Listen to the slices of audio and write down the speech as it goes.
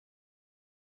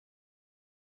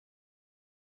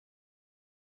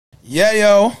Yeah,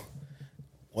 yo.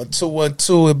 1 2 1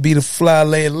 2. It be the fly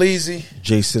laying lazy.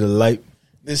 Jace to the light.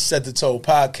 This Set the Toe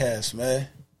podcast, man.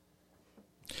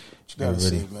 What you gotta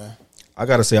say, man? I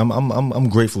gotta say, I'm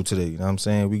grateful today. You know what I'm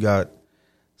saying? We got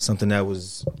something that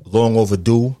was long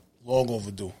overdue. Long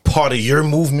overdue. Part of your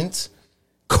movement,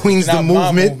 Queens Not the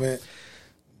my movement,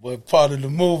 but part of the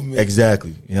movement.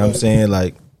 Exactly. You know what I'm saying?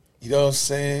 Like, you know what I'm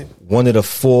saying? One of the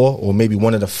 4, or maybe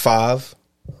one of the 5.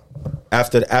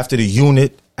 After the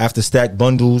unit, after Stack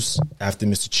Bundles, after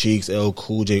Mr. Cheeks, L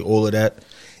Cool J, all of that,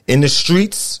 in the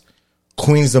streets,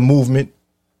 Queens the movement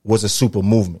was a super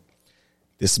movement.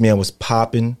 This man was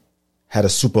popping, had a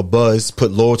super buzz,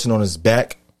 put Lorton on his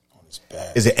back.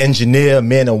 Is an engineer,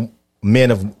 man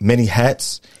of many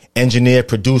hats, engineer,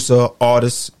 producer,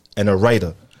 artist, and a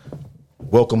writer.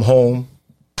 Welcome home,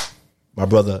 my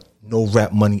brother,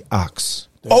 NoRapMoney OX.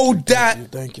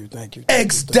 Thank you.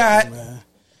 X dot,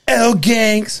 L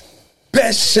gangs,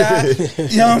 best shot.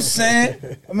 You know what I'm saying?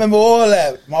 I remember all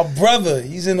that. My brother,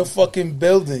 he's in the fucking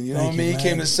building. You know what I mean? He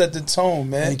came to set the tone,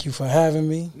 man. Thank you for having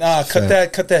me. Nah, cut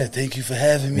that. Thank you for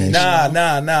having me. Nah.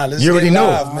 Let's you already get know,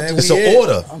 live, man. It's an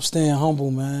order. I'm staying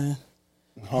humble, man.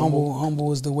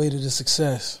 Humble is the way to the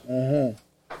success.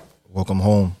 Mm-hmm. Welcome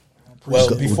home. Well,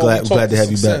 we're glad to have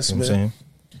you back. You know what I'm saying?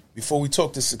 Before we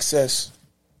talk to success,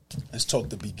 let's talk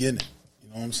the beginning. You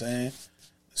know what I'm saying?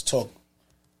 Let's talk.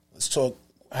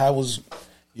 How was,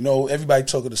 everybody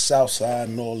talk of the South Side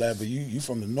and all that, but you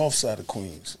from the North Side of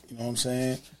Queens. You know what I'm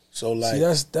saying? So like,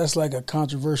 see, that's like a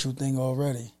controversial thing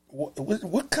already.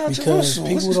 What controversial?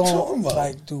 Because people don't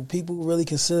like. Do people really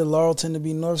consider Laurelton to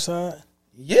be North Side?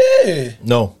 Yeah.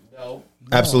 No.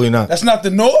 Absolutely not. That's not the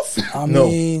North? I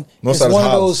mean, North it's side one is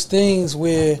of those things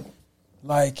where,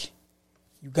 like,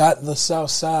 you got the South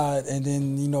Side, and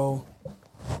then, you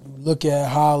look at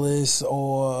Hollis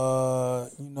or,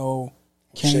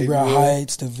 Cambria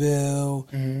Heights, DeVille,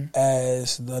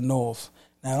 as the North.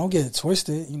 Now, don't get it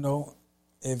twisted,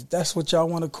 If that's what y'all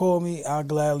want to call me, I'll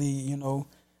gladly,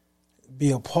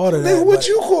 be a part of that. Nigga, what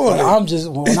you call it? I'm just,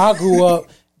 when I grew up,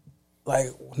 like,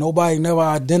 nobody never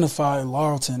identified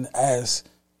Laurelton as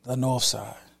the North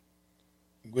Side.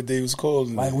 What they was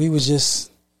called? Like, we was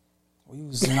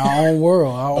in our own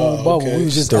world, our own bubble. Okay. We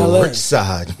was just the LA. rich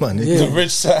side, my nigga. The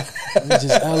rich side. We was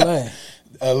just LA.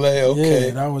 LA, okay.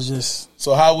 Yeah, that was just.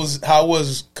 So how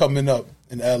was coming up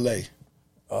in LA?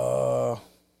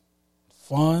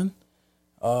 Fun,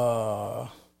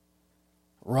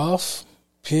 rough,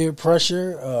 peer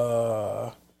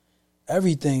pressure,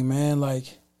 everything, man.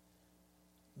 Like,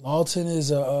 Lawton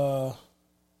is what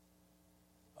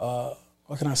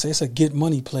can I say? It's a get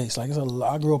money place. Like,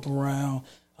 I grew up around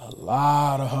a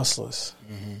lot of hustlers.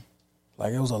 Mm-hmm.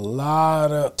 Like, it was a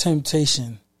lot of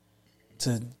temptation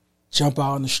to jump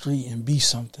out in the street and be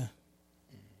something.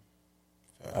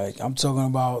 Like, I'm talking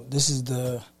about, this is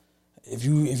if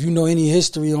you know any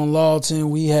history on Lawton,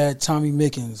 we had Tommy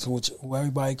Mickens, who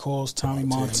everybody calls Tommy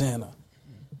Montana.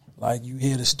 Like, you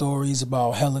hear the stories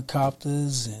about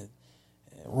helicopters and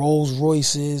Rolls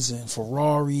Royces and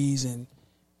Ferraris, and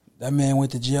that man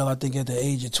went to jail, I think, at the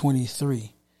age of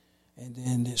 23. And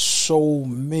then there's so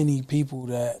many people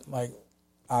that, like,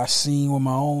 I seen with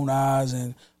my own eyes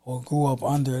or grew up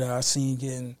under that I seen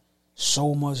getting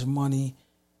so much money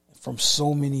from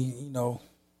so many,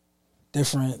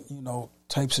 different,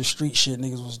 types of street shit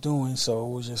niggas was doing. So it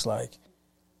was just like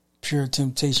pure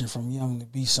temptation from young to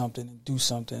be something and do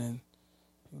something,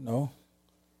 and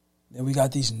then we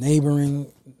got these neighboring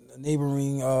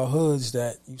hoods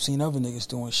that you've seen other niggas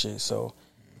doing shit. So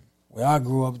where I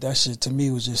grew up, that shit to me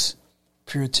was just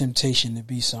pure temptation to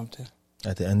be something.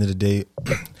 At the end of the day,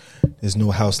 there's no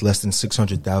house less than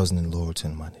 600,000 in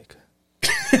Laurelton, my nigga.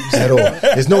 At all.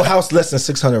 There's no house less than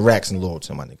 600 racks in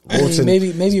Laurelton, my nigga.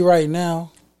 Laurelton, maybe right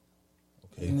now.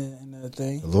 Okay. In the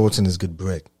thing. Laurelton is good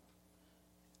bread.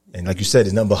 And like you said,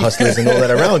 there's nothing but hustlers and all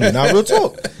that around you. Now, real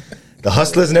talk. The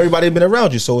hustlers and everybody have been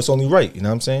around you, so it's only right. You know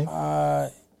what I'm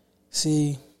saying?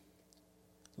 See,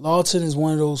 Laurelton is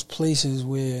one of those places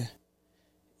where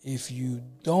if you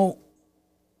don't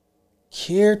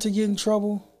care to get in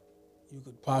trouble, you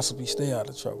could possibly stay out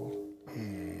of trouble.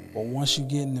 But once you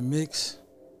get in the mix,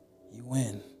 you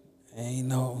win. Ain't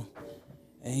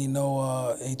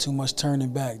too much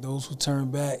turning back. Those who turn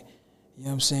back, you know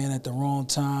what I'm saying, at the wrong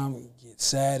time, get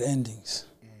sad endings.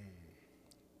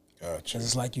 Gotcha.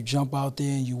 It's like you jump out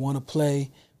there and you want to play,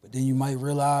 but then you might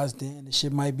realize then the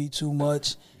shit might be too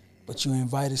much, but you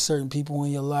invited certain people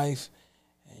in your life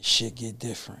and shit get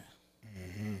different.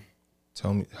 Mm-hmm.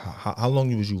 Tell me, how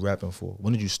long was you rapping for?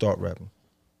 When did you start rapping?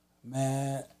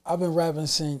 Man, I've been rapping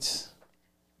since,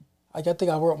 I think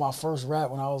I wrote my first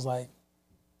rap when I was like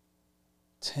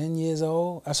 10 years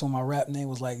old. That's when my rap name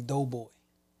was like Doughboy.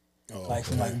 Oh, Like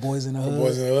from like Boys in the Hood.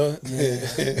 Boys in the Hood?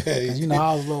 Yeah. 'Cause you know,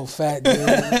 I was a little fat dude. You know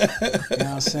what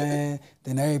I'm saying?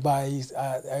 Then everybody used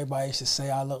to say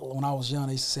when I was young,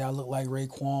 they used to say I look like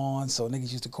Raekwon. So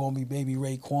niggas used to call me Baby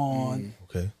Raekwon.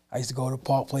 Okay. I used to go to the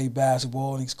park, play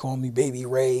basketball, and niggas call me Baby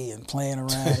Ray and playing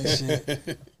around and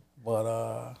shit.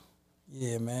 But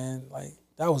yeah, man, like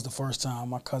that was the first time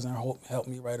my cousin helped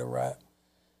me write a rap.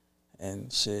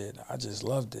 And shit, I just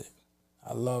loved it.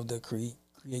 I loved the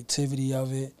creativity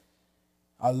of it.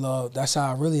 That's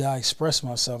how I express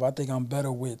myself. I think I'm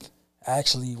better with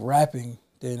actually rapping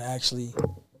than actually,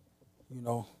 you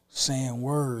know, saying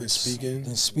words.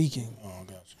 Than speaking. Oh,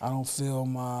 gotcha. I don't feel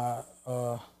my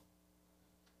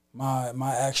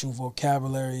actual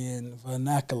vocabulary and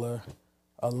vernacular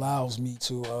allows me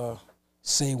to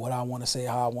say what I want to say,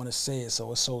 how I want to say it.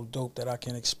 So it's so dope that I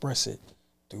can express it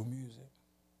through music.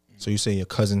 So you say your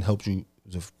cousin helped you,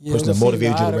 was a Yeah, person that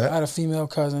motivated you to rap? I had a female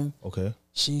cousin. Okay.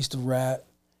 She used to rap.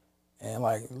 And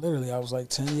like literally I was like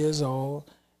 10 years old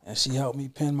and she helped me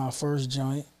pen my first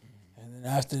joint. And then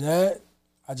after that,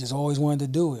 I just always wanted to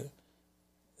do it.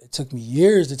 It took me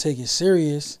years to take it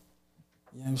serious.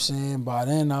 You know what I'm saying? By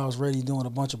then I was already doing a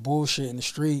bunch of bullshit in the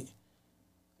street.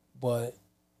 But,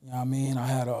 you know what I mean? I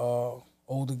had a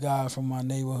older guy from my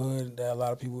neighborhood that a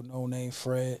lot of people know named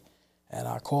Fred. And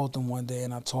I called him one day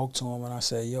and I talked to him and I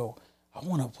said, yo, I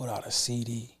want to put out a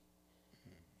CD.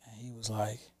 And he was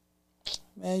like,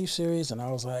 man, you serious? And I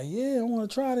was like, yeah, I want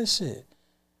to try this shit.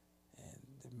 And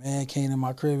the man came to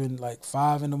my crib at like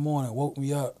 5 a.m, woke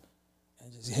me up,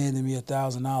 and just handed me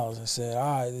 $1,000 and said,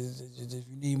 all right, if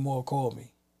you need more, call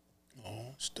me.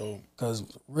 Oh, it's dope. Because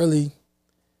really,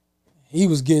 he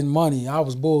was getting money. I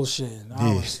was bullshitting.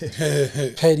 I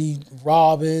was petty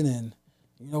robbing and,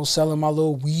 you know, selling my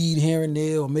little weed here and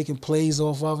there or making plays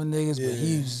off other niggas, but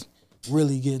he was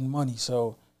really getting money.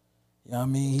 So, you know what I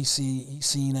mean? He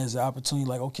seen as an opportunity,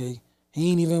 like, okay,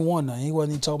 he ain't even want nothing. He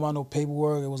wasn't even talking about no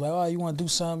paperwork. It was like, oh, you want to do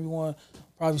something? You want to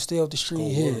probably stay off the street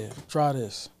here. Try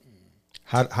this.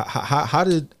 How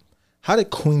did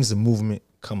Queens the movement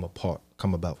come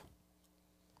about?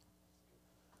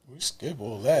 We skip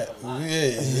all that.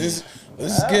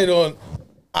 Let's get on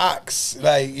Ox.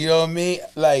 Like, you know what I mean?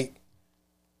 Like,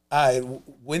 all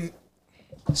right,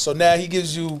 so now he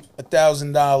gives you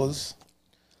 $1,000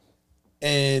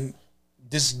 and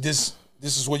this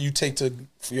is what you take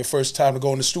for your first time to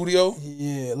go in the studio?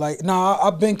 Yeah, like,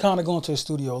 I've been kind of going to the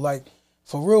studio. Like,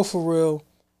 for real,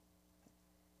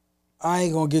 I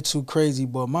ain't gonna get too crazy,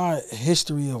 but my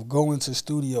history of going to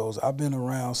studios, I've been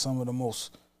around some of the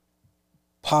most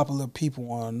popular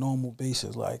people on a normal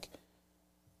basis. Like,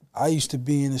 I used to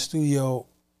be in the studio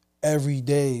every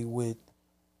day when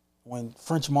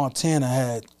French Montana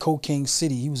had Cocaine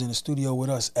City. He was in the studio with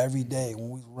us every day when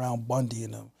we was around Bundy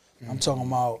and them. I'm talking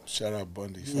about... Shout out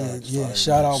Bundy.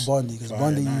 Shout out Bundy, because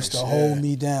Bundy used to hold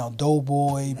me down.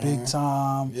 Doughboy, Big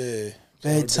Time,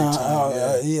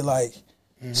 Bedtime, like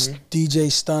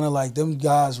DJ Stunner, like them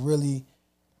guys really,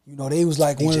 you know, they was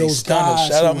like DJ one of those Stunner. guys.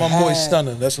 Shout out my boy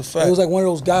Stunner, that's a fact. It was like one of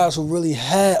those guys who really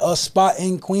had a spot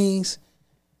in Queens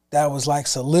that was like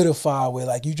solidified where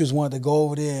like you just wanted to go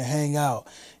over there and hang out.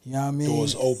 You know what I mean?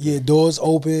 Doors open. Yeah, doors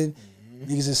open.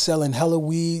 Niggas is selling hella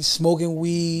weed, smoking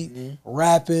weed,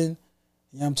 rapping.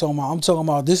 You know what I'm talking about? I'm talking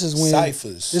about this is when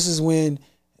Cyphers. This is when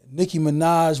Nicki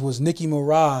Minaj was Nicki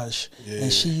Mirage,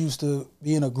 and she used to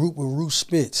be in a group with Ruth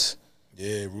Spitz.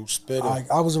 Yeah, Ruth Spitz.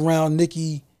 I was around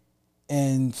Nicki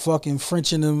and fucking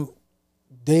French and them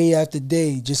day after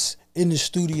day, just in the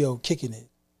studio kicking it.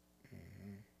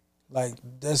 Like,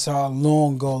 that's how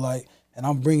long ago, like, and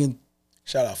I'm bringing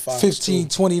shout out Fox 15,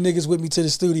 20 niggas with me to the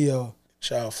studio.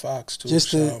 Shout out Fox too.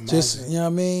 Just you know what I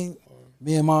mean?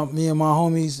 Me and my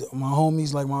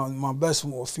homies, like my best,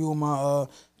 a few of my,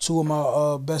 two of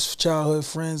my best childhood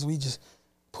friends, we just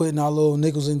putting our little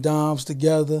nickels and dimes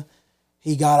together.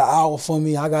 He got an hour for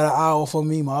me, I got an hour for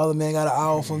me, my other man got an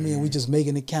hour for me, and we just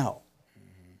making it count.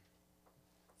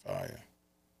 Fire.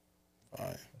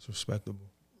 That's respectable.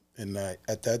 And like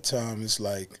at that time, it's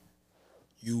like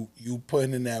you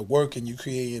putting in that work and you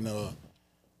creating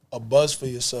a buzz for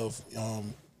yourself.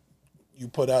 You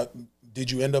put out. Did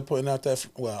you end up putting out that?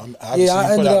 Well, yeah,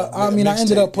 I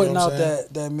ended up putting out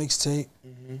that mixtape,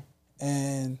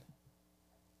 and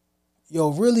yo,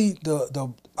 really,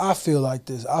 I feel like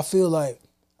this. I feel like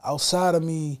outside of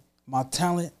me, my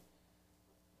talent,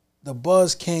 the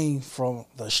buzz came from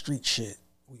the street shit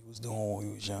we was doing when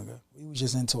we was younger. We was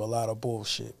just into a lot of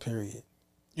bullshit. Period.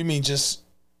 You mean just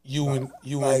you and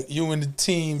the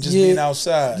team just being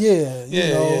outside? Yeah,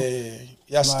 yeah.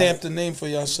 Y'all stamped the name for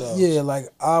yourself. Yeah, like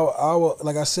I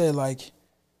like I said, like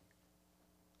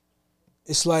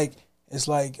it's like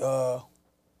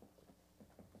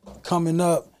coming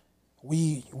up,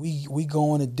 we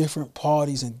going to different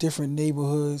parties in different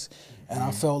neighborhoods, and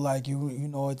I felt like you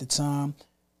know at the time,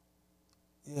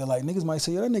 yeah, like niggas might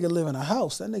say, yo, that nigga live in a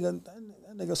house, that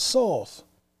nigga soft.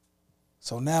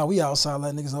 So now we outside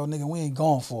letting niggas know, nigga, we ain't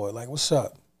going for it. Like, what's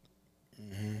up?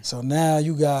 So now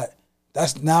you got,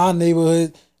 that's now our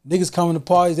neighborhood. Niggas coming to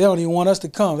parties, they don't even want us to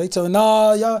come. They tell them,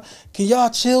 nah, y'all, can y'all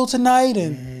chill tonight?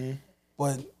 And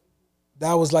but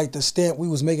that was like the stamp we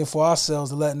was making for ourselves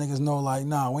to let niggas know, like,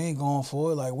 nah, we ain't going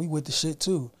for it. Like, we with the shit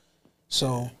too.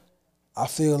 So I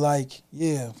feel like,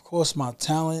 yeah, of course my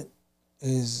talent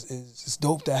is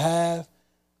dope to have,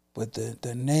 but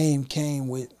the name came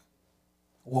with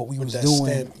what we was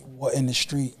doing what in the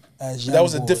street as young That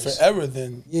was boys. a different era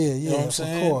then. Yeah, you know what I'm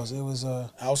saying? Of course. It was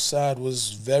outside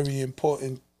was very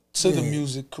important to the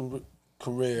music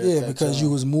career. Yeah, because you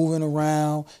was moving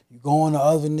around, you going to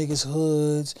other niggas'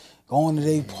 hoods, going to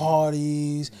their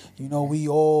parties. You know, we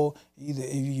all either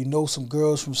you know some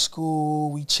girls from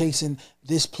school, we chasing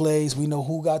this place, we know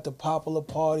who got the popular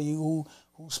party, who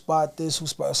spot this, who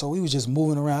spot. So we was just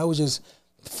moving around. It was just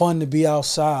fun to be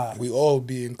outside. We all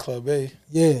be in Club A.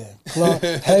 Yeah,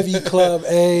 heavy Club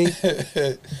A.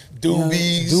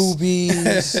 Doobies.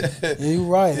 Yeah, you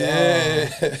right.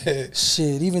 Yeah.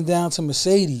 Shit, even down to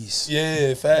Mercedes.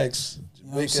 Yeah, facts. You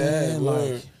know what I'm saying?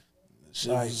 Word.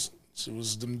 Shit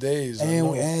was them days.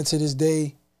 And to this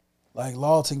day, like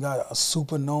Lawton got a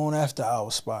super known after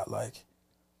hour spot. Like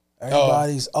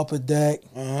everybody's upper deck.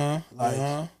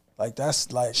 Like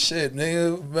that's like shit,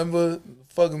 nigga. Remember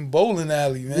fucking bowling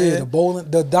alley, man? Yeah,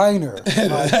 the diner.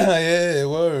 Like, yeah,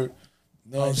 word.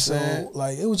 Know what I'm saying? So,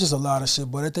 like, it was just a lot of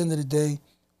shit. But at the end of the day,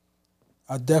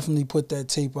 I definitely put that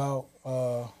tape out.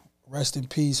 Rest in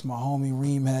peace. My homie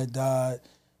Reem had died.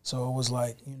 So it was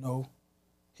like, you know,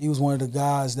 he was one of the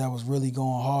guys that was really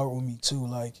going hard with me too.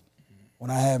 Like, when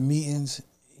I had meetings,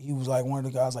 he was like one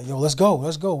of the guys like, yo, let's go.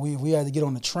 We had to get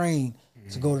on the train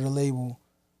to go to the label.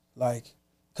 Like,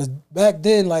 because back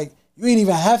then, like, you didn't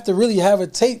even have to really have a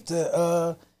tape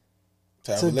to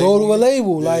go to a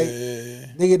label. Like,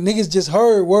 niggas just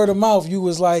heard word of mouth. You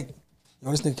was like,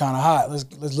 yo, this nigga kind of hot. Let's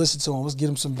listen to him. Let's get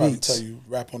him some beats. Tell you,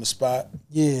 rap on the spot.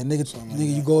 Yeah, nigga,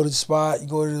 you go to the spot, you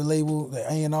go to the label, the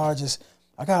A&R, just,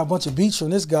 I got a bunch of beats from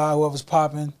this guy, whoever's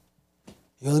popping.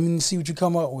 Yo, let me see what you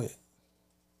come up with.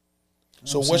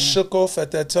 So what shook off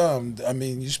at that time? I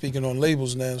mean, you speaking on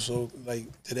labels now, so like,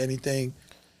 did anything?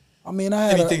 I mean, I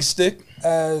had anything stick?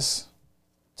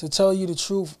 To tell you the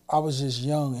truth, I was just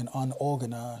young and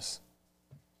unorganized.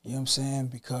 You know what I'm saying?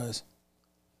 Because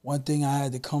one thing I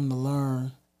had to come to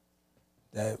learn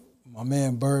that my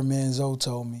man Birdman Zoe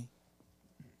told me,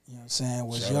 you know what I'm saying,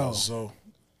 was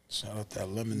Shout out that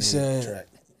Lemonade track.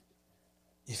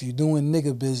 If you're doing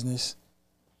nigga business,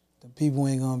 the people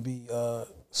ain't gonna be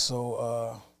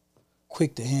so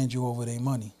quick to hand you over their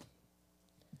money.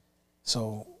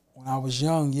 So when I was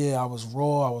young, I was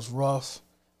raw, I was rough,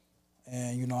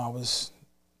 and you know, I was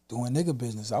doing nigga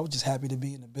business. I was just happy to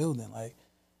be in the building. Like,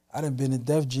 I done been to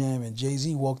Def Jam and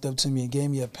Jay-Z walked up to me and gave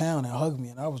me a pound and hugged me,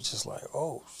 and I was just like,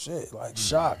 oh shit, like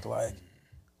shocked, like,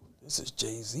 this is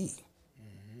Jay-Z.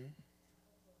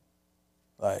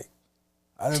 Like,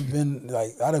 I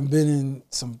done been in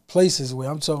some places where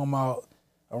I'm talking about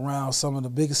around some of the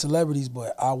biggest celebrities,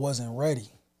 but I wasn't ready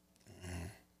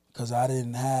because I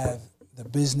didn't have the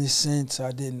business sense.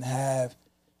 I didn't have,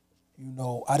 you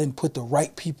know, I didn't put the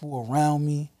right people around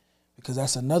me, because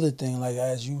that's another thing. Like,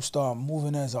 as you start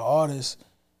moving as an artist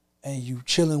and you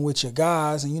chilling with your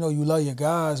guys, and you know you love your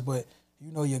guys, but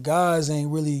you know your guys ain't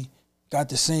really got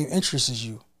the same interests as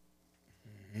you.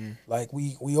 Like,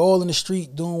 we all in the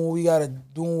street doing what we gotta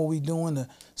doing what we doing to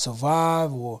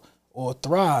survive or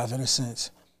thrive in a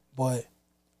sense. But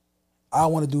I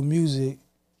want to do music,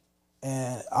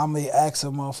 and I may ask a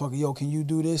motherfucker, yo, can you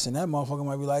do this? And that motherfucker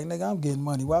might be like, nigga, I'm getting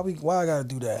money. Why I gotta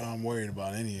do that? I'm worried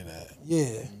about any of that.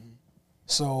 Yeah.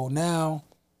 So now,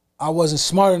 I wasn't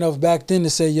smart enough back then to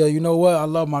say, yo, you know what? I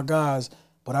love my guys,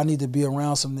 but I need to be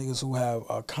around some niggas who have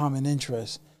a common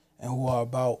interest and who are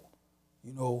about,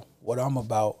 you know, what I'm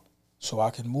about, so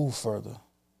I can move further.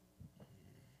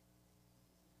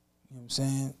 You know what I'm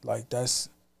saying? Like, that's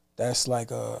like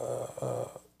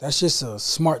that's just a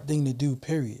smart thing to do,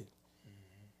 period.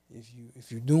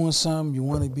 If you're doing something, you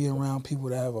want to be around people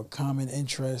that have a common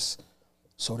interest,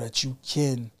 so that you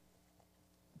can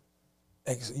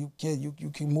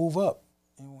move up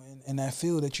in that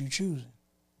field that you choose.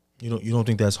 You don't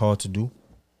think that's hard to do?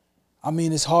 I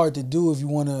mean, it's hard to do if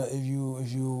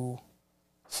you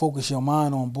focus your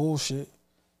mind on bullshit.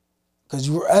 Because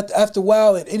after a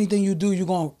while, at anything you do, you're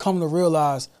gonna come to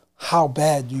realize how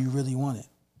bad do you really want it?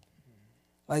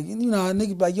 Like, you know, a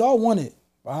nigga, like, y'all want it,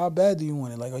 but how bad do you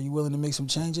want it? Like, are you willing to make some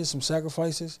changes, some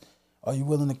sacrifices? Are you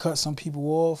willing to cut some people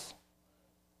off?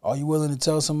 Are you willing to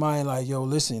tell somebody, like, yo,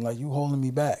 listen, like, you holding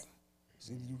me back.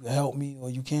 You can help me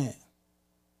or you can't.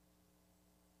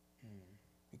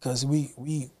 Because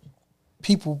we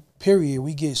people, period,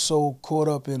 we get so caught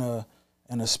up in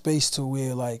a space to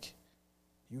where, like,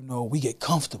 you know, we get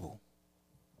comfortable.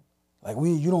 Like,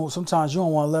 sometimes you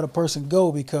don't want to let a person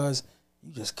go because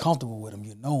you just comfortable with them.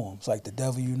 You know them. It's like the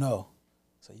devil you know.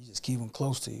 So you just keep them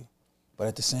close to you. But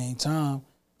at the same time,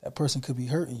 that person could be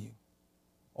hurting you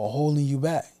or holding you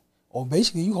back. Or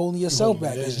basically you holding yourself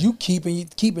back because you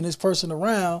keeping this person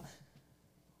around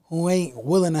who ain't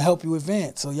willing to help you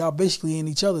advance. So y'all basically in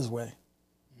each other's way.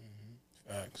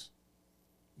 Facts.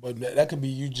 But that could be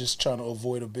you just trying to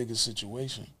avoid a bigger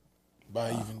situation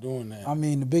by even doing that. I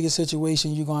mean, the biggest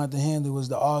situation you're going to have to handle is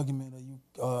the argument that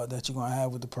you're going to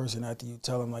have with the person after you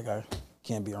tell them, like, I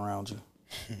can't be around you.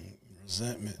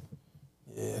 Resentment.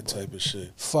 Yeah. That type of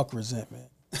shit. Fuck resentment.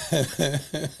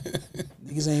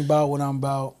 Niggas ain't about what I'm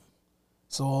about.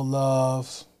 It's all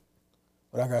love.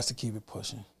 But I got to keep it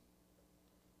pushing.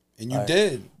 And you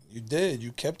did. You did.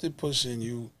 You kept it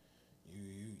pushing.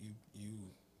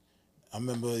 I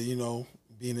remember, you know,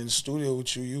 being in the studio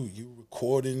with you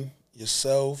recording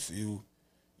yourself, you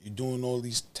doing all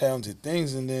these talented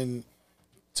things, and then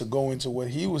to go into what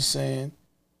he was saying,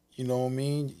 you know what I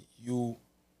mean? You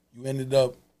ended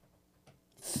up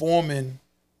forming,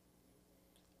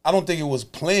 I don't think it was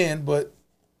planned, but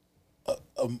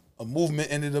a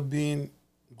movement ended up being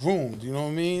groomed, you know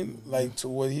what I mean? Like, to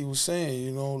what he was saying,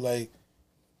 you know, like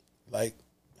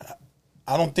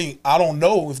I don't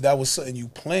know if that was something you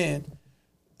planned.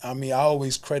 I mean, I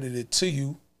always credit it to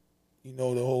you, you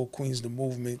know, the whole Queens the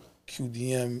Movement,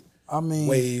 QDM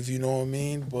wave, you know what I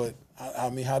mean? But, I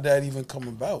mean, how'd that even come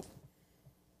about?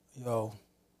 Yo.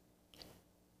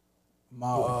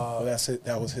 Well, that's it.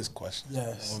 That was his question.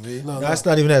 Yes. That's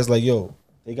not even that. It's like, yo,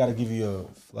 they got to give you your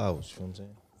flowers, you know what I'm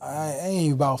saying? I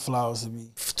ain't about flowers to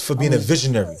me. For being a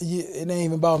visionary. Yeah, it ain't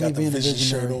even about me being a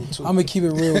visionary. I'm going to keep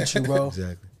it real with you, bro.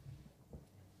 Exactly.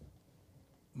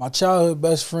 My childhood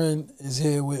best friend is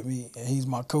here with me, and he's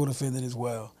my co-defendant as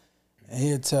well. And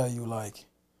he'll tell you, like,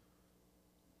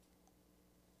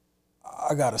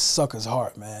 I got a sucker's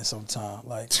heart, man, sometimes.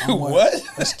 Like, what?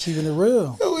 That's keeping it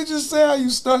real. We just say how you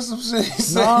start some shit. You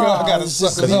say, nah, I got a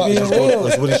sucker's heart.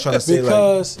 That's what he's trying to say.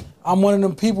 Because I'm one of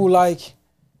them people, like,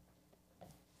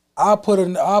 I put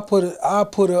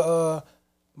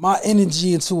my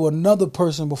energy into another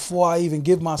person before I even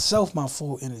give myself my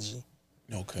full energy.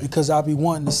 Okay. Because I be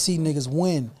wanting to see niggas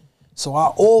win. So I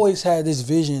always had this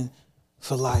vision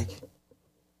for, like,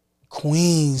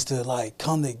 Queens to, like,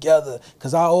 come together.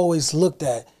 Because I always looked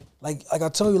at, like I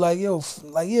told you, like, yo,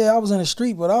 like, yeah, I was in the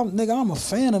street, but I'm a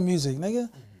fan of music, nigga.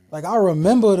 Like, I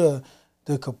remember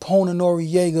the Capone and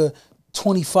Noriega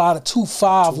 25 to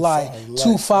 2-5, like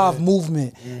 2-5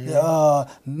 movement,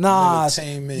 Nas,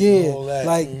 yeah, all that.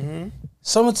 like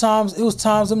sometimes it was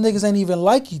times them niggas ain't even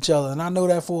like each other, and I know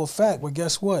that for a fact. But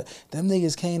guess what? Them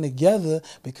niggas came together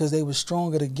because they were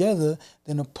stronger together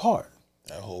than apart.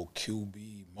 That whole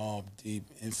QB, Mobb Deep,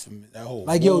 Infamous, that whole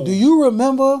like, yo, do you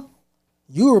remember?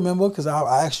 You remember because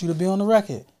I asked you to be on the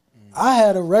record. I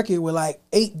had a record with like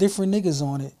 8 different niggas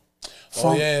on it.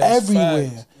 From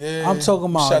everywhere. Yeah. I'm talking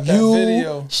about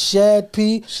you, Shad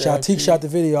P. Shad T shot the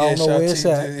video. I don't know where it's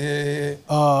at.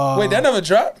 Wait, that never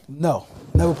dropped? No,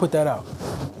 never put that out.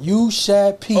 You,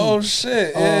 Shad P. Oh,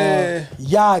 shit. Yeah.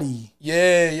 Yachty.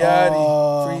 Yeah,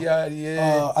 Yachty. Free Yachty,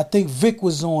 yeah. I think Vic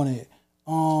was on it.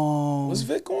 Was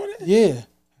Vic on it? Yeah.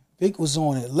 Vic was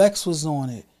on it. Lex was on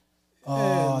it.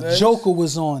 Joker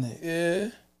was on it. Yeah.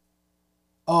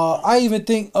 I even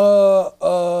think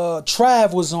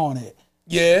Trav was on it.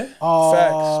 Yeah,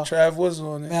 facts. Trav was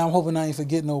on it. Man, I'm hoping I ain't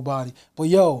forget nobody. But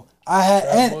yo, I had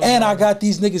and I got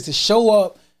these niggas to show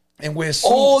up and wear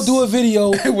suits. All do a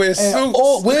video and wear suits.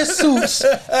 All wear suits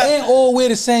and all wear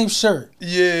the same shirt.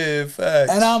 Yeah,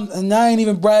 facts. And I ain't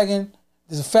even bragging.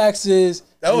 The facts is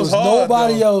that was hard,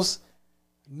 nobody though. else.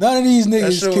 None of these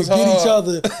niggas could get each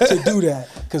other to do that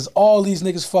because all these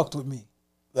niggas fucked with me.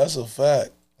 That's a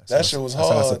fact. That shit was hard.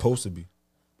 That's how it's supposed to be.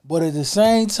 But at the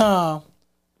same time,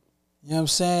 you know what I'm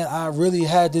saying? I really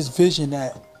had this vision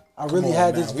that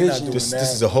This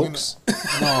is a hoax.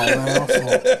 No, man, my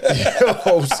fault.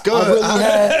 Yo, Scott. I really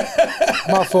had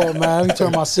my fault, man. Let me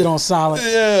turn my shit on silent.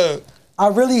 Yeah. I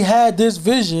really had this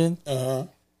vision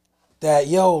that,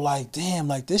 yo, like, damn,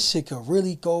 like, this shit could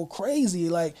really go crazy.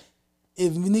 Like,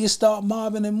 if niggas start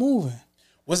mobbing and moving.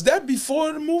 Was that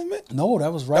before the movement? No,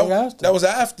 that was right after. That was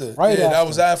after. Right yeah, after. that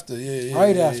was after. Yeah,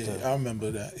 Right yeah, after. Yeah. I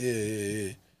remember that.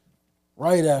 Yeah.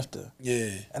 Right after.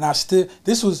 Yeah. And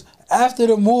this was after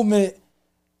the movement,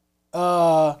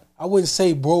 I wouldn't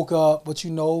say broke up, but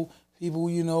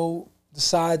people,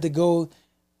 decide to go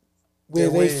where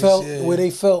they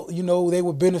felt, they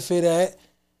would benefit at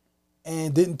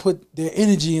and didn't put their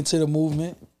energy into the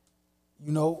movement,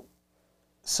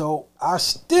 So I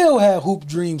still have hoop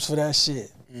dreams for that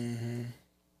shit. Mm-hmm.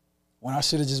 When I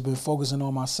should have just been focusing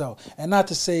on myself. And not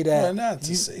to say that,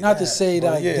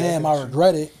 damn, I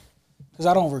regret it, because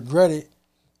I don't regret it,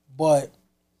 but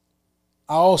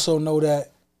I also know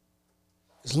that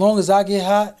as long as I get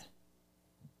hot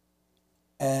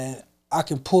and I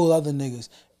can pull other niggas,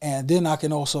 and then I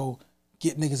can also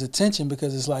get niggas' attention,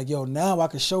 because it's like, yo, now I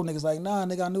can show niggas like, nah,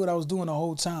 nigga, I knew what I was doing the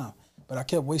whole time, but I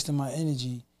kept wasting my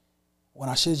energy when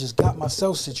I should have just got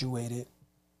myself situated,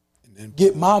 and then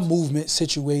get my movement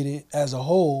situated as a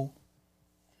whole,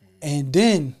 and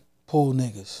then pull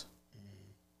niggas.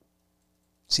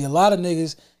 See, a lot of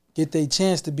niggas get their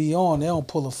chance to be on, they don't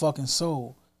pull a fucking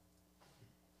soul.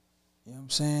 You know what I'm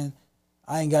saying?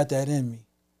 I ain't got that in me.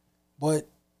 But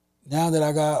now that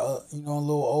I got, a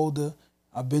little older,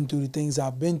 I've been through the things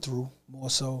I've been through more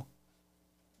so.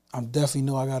 I'm definitely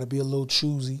know I got to be a little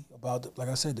choosy about, like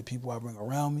I said, the people I bring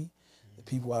around me, the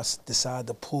people I decide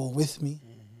to pull with me.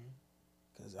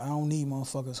 Because I don't need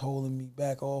motherfuckers holding me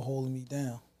back or holding me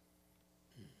down.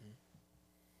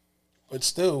 But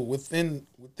still, within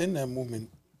that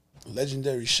movement,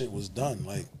 legendary shit was done.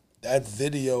 Like, that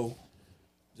video,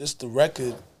 just the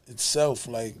record itself,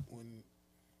 like, when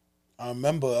I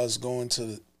remember us going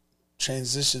to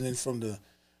transitioning from the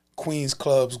Queens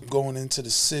clubs, going into the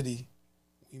city,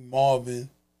 we mobbing,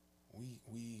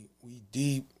 we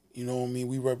deep, you know what I mean?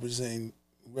 We represent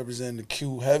the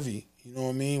Q heavy, you know what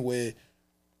I mean? Where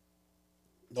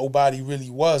nobody really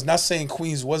was. Not saying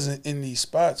Queens wasn't in these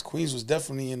spots. Queens was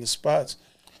definitely in the spots,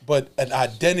 but an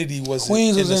identity wasn't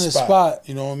Queens was in the spot.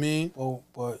 You know what I mean?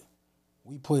 But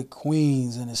we put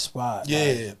Queens in the spot.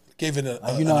 Yeah, gave it an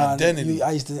identity.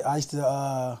 I used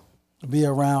to be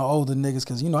around older niggas,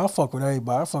 because I fuck with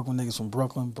everybody. I fuck with niggas from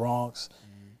Brooklyn, Bronx.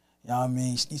 You know what I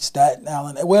mean? Staten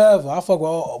Island, wherever. I fuck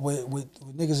with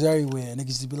niggas everywhere. Niggas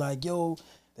used to be like, yo,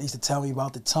 they used to tell me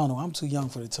about the tunnel. I'm too young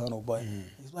for the tunnel, but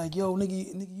it's like, yo,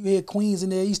 nigga, you hear Queens in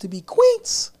there? It used to be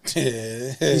Queens. Yeah.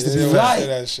 It used to be right.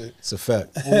 That shit. It's a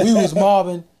fact. When we was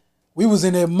mobbing, we was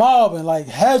in there mobbing like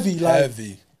heavy. Like,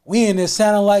 we in there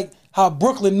sounding like how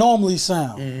Brooklyn normally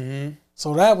sound. Mm-hmm.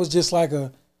 So that was just like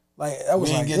that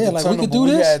was like, yeah, like, we could do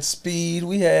this. We had Speed,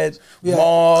 we had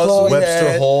Mars,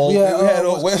 Webster Hall. We had Webster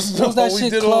Hall. What was that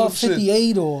shit, Club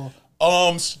 58 or?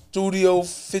 Studio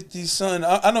 50, son.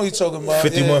 I know you're talking about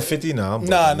 5150. Nah,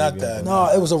 not that.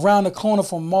 No, it was around the corner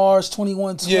from Mars,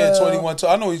 2112. Yeah,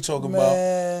 2112. I know what you're talking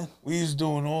about. We was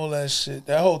doing all that shit.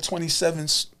 That whole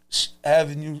 27th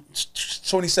Avenue,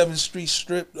 27th Street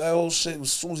strip. That whole shit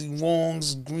was Susie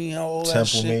Wong's, Green, all that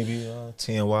shit. Temple, maybe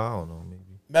TNY. I don't know, maybe.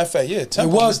 Matter of fact, yeah,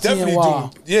 Temple was definitely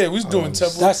TNY. doing. Yeah, we was doing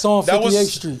Temple. That's on 58th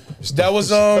Street. That was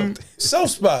Self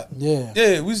Spot.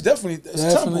 Yeah, we was definitely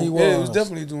Temple. Was. Yeah, we was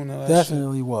definitely doing that.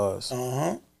 Definitely shit. Was.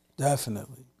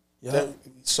 Definitely. Yeah.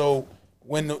 So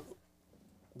when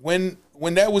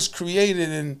that was created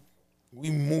and we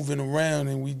moving around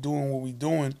and we doing what we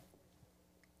doing,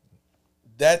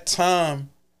 that time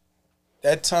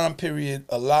period,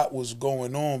 a lot was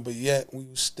going on, but yet we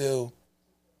was still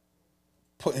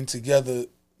putting together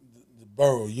the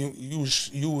borough. You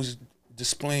was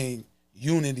displaying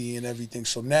unity and everything.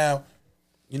 So now,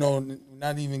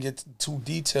 not even get too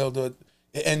detailed, it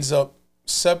ends up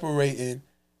separating,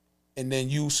 and then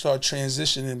you start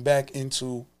transitioning back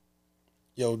into,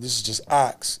 yo, this is just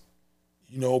Ox,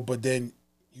 but then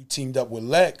you teamed up with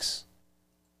Lex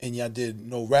and y'all did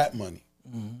NoRapMoney.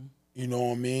 Mm-hmm. You know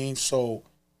what I mean? So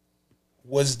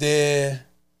was there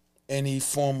any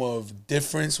form of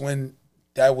difference when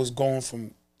that was going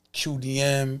from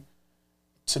QDM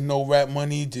to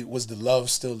NoRapMoney? Was the love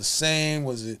still the same?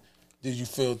 Did you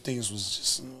feel things was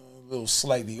just a little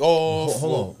slightly off?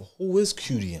 Hold on. Who is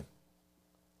QDM?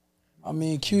 I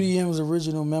mean, QDM's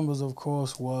original members, of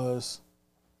course, was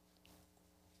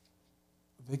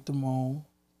Victor Moan,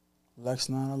 Lex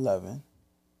 911,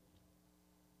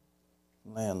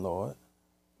 Landlord,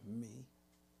 me,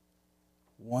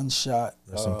 One Shot.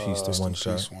 Rest in peace to One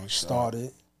Shot.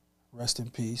 Started. Rest in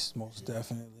peace, most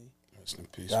definitely. Rest in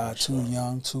peace. Died too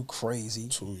young, too crazy.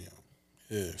 Too young.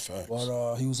 Yeah, facts.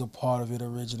 But he was a part of it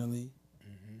originally.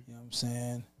 Mm-hmm. You know what I'm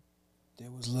saying?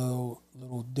 There was little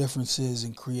differences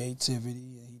in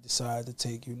creativity, and he decided to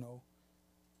take,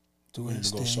 doing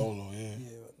his go thing. solo, yeah.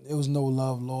 There was no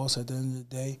love lost at the end of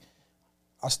the day.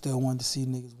 I still wanted to see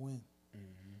niggas win.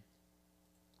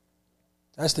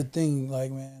 That's the thing,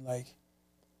 like, man, like,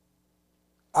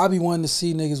 I be wanting to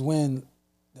see niggas win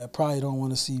that probably don't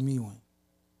want to see me win.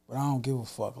 But I don't give a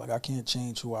fuck. Like, I can't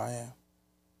change who I am.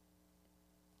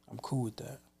 I'm cool with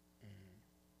that. You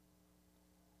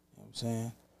know what I'm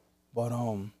saying? But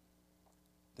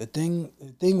the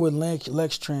thing with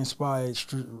Lex transpired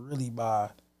really by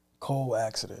cold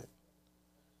accident.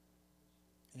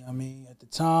 You know what I mean? At the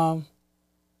time,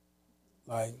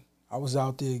 like, I was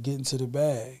out there getting to the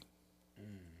bag.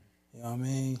 You know what I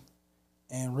mean?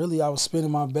 And really, I was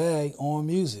spending my bag on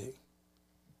music.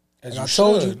 As like you I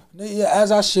told should. you, yeah,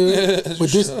 as I should. As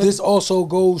But you this also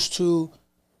goes to,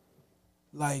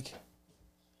 like,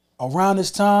 around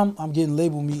this time, I'm getting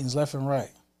label meetings left and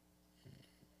right.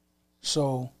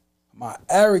 So my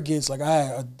arrogance, like, I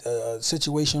had a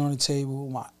situation on the table.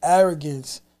 My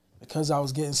arrogance, because I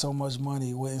was getting so much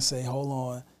money, wouldn't say, hold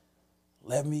on,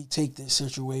 let me take this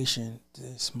situation.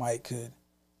 This might could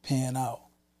pan out.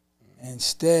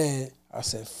 Instead, I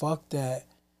said, fuck that.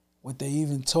 What they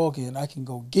even talking, I can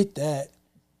go get that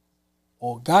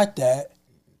or got that.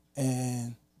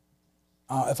 And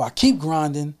if I keep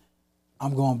grinding,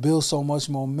 I'm going to build so much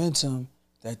momentum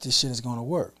that this shit is going to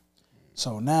work.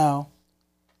 So now,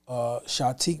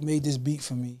 Shatik made this beat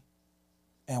for me.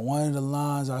 And one of the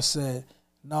lines I said,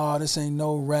 nah, this ain't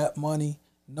no rap money,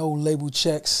 no label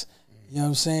checks. You know what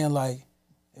I'm saying? Like,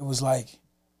 it was like,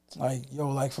 yo,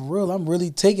 like, for real, I'm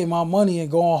really taking my money and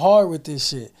going hard with this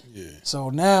shit. Yeah. So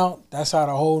now, that's how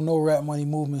the whole No Rap Money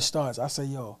movement starts. I say,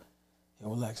 yo,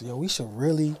 Lex, we should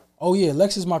really... Oh, yeah,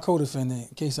 Lex is my co-defendant,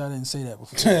 in case I didn't say that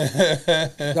before.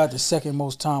 He got the second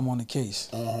most time on the case.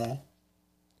 Uh-huh.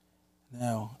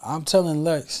 Now, I'm telling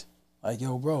Lex, like,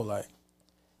 yo, bro, like,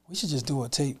 we should just do a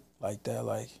tape like that.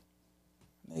 Like,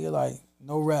 nigga, like,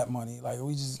 no rap money. Like,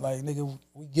 we just, like, nigga,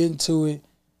 we get into it.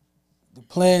 The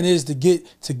plan is to get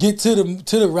to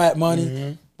the rap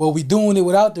money, but we doing it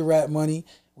without the rap money.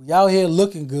 We out here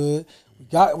looking good. We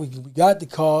got the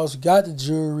cars, we got the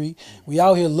jewelry. We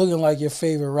out here looking like your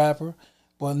favorite rapper,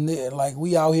 but like,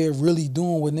 we out here really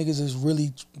doing what niggas is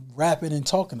really rapping and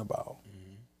talking about.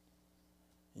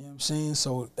 You know what I'm saying?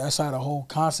 So that's how the whole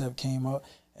concept came up.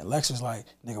 And Lex was like,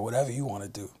 nigga, whatever you want to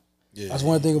do. Yeah, that's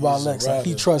one thing about Lex. Like,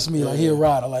 he trusts me. Like, he a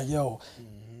rider. Like, yo,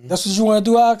 that's what you want to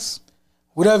do, Ox?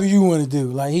 Whatever you want to do.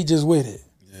 Like, he just with it.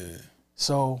 Yeah.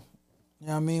 So, you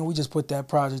know what I mean? We just put that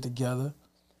project together,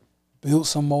 built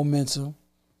some momentum,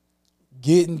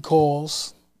 getting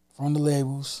calls from the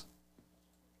labels.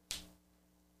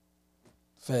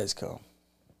 Feds come.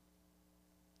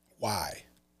 Why?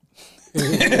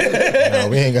 No,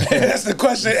 we ain't got That's the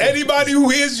question. Anybody who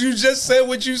hears you just said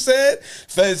what you said,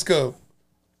 feds come.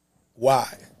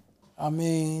 Why? I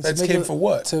mean, Feds came for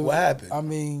what? What happened? I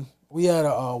mean, we had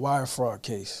a wire fraud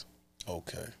case.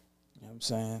 Okay. You know what I'm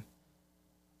saying?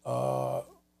 A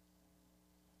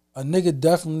nigga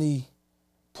definitely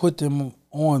put them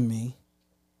on me.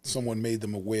 Someone made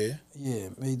them aware. Yeah,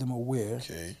 made them aware.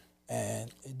 Okay.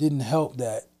 And it didn't help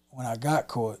that when I got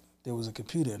caught, there was a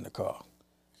computer in the car.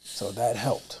 So that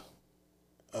helped.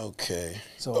 Okay.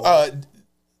 So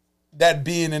that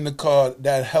being in the car,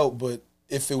 that helped, but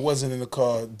if it wasn't in the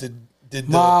car, did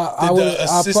the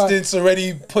assistants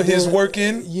already put his work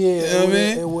in? Yeah, you know what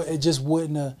I mean? It just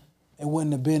wouldn't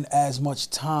have been as much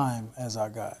time as I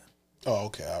got. Oh,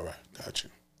 okay, all right, got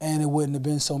you. And it wouldn't have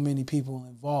been so many people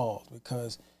involved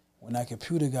because when that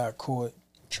computer got caught,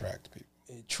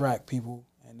 it tracked people,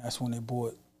 and that's when they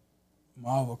brought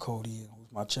Marva Cody in,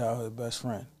 who's my childhood best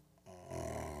friend. You know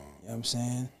what I'm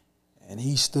saying? And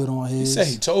he stood on his... He said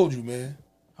he told you, man.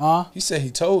 Huh? He said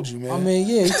he told you, man. I mean,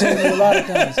 yeah, he told me a lot of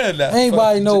things.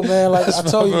 Anybody know, man, like I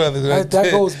told you, that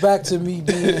goes back to me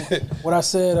being what I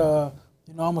said,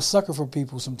 I'm a sucker for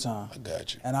people sometimes. I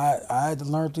got you. And I had to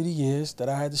learn through the years that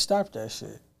I had to stop that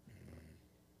shit.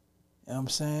 You know what I'm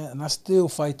saying? And I still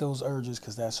fight those urges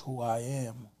because that's who I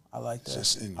am. I like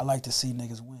that. I like to see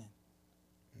niggas win.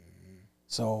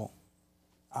 So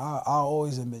I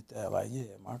always admit that. Like, yeah,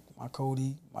 my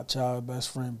Cody, my child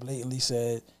best friend, blatantly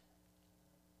said,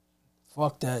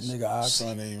 fuck that nigga, Ox.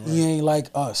 Son ain't right. He ain't like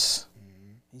us.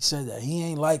 He said that. He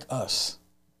ain't like us.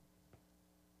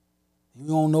 You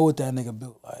don't know what that nigga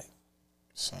built like.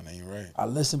 Son ain't right. I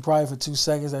listened probably for 2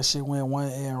 seconds. That shit went one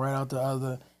ear and right out the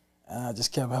other. And I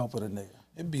just kept helping a nigga.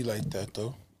 It be like that,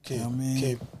 though. You know what I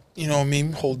mean? You know what I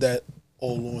mean? Hold that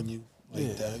all on you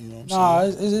like that. You know what I'm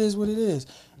saying? Nah, it is what it is.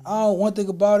 One thing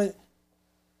about it,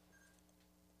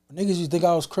 niggas used to think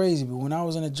I was crazy, but when I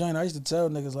was in a joint, I used to tell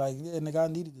niggas like, yeah, nigga, I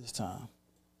needed this time.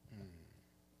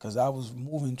 because I was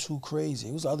moving too crazy.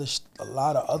 It was a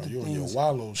lot of other you things. On your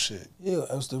wallow shit. Yeah,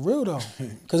 it was the real though,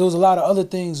 because there was a lot of other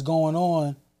things going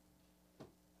on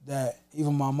that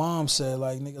even my mom said,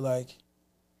 like, nigga, like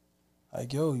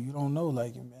yo, you don't know,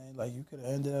 like, man, like you could have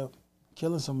ended up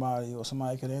killing somebody, or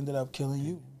somebody could have ended up killing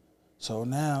you. So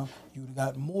now you would have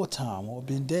got more time or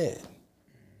been dead.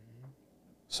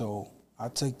 So I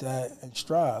took that in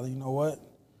stride. You know what?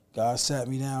 God sat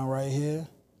me down right here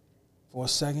for a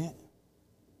second.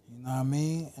 You know what I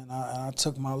mean? And I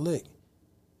took my lick.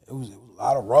 It was a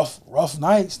lot of rough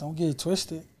nights. Don't get it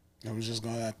twisted. I was just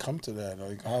gonna come to that.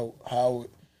 Like how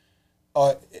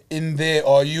in there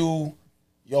are you?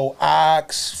 Yo,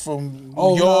 Ox from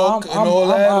New York and all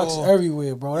that? I'm Ox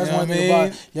everywhere, bro. That's one thing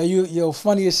about it. Yo,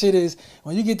 funniest shit is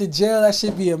when you get to jail, that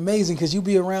shit be amazing because you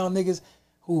be around niggas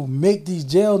who make these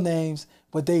jail names,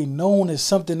 but they known as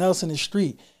something else in the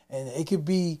street. And it could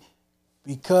be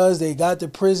because they got to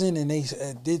prison and they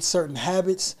did certain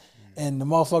habits and the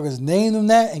motherfuckers named them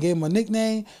that and gave them a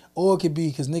nickname, or it could be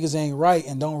because niggas ain't right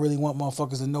and don't really want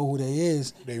motherfuckers to know who they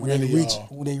is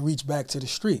when they reach back to the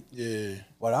street. Yeah.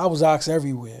 But I was Ox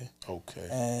everywhere. Okay.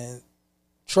 And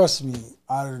trust me,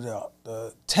 out of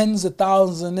the tens of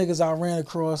thousands of niggas I ran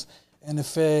across in the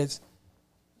feds,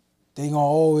 they gonna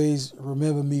always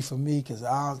remember me for me because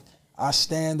I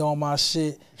stand on my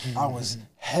shit. I was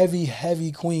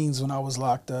heavy Queens when I was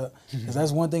locked up. Because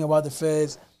that's one thing about the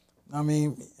feds. I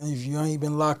mean, if you ain't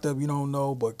been locked up, you don't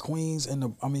know. But Queens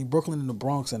Brooklyn and the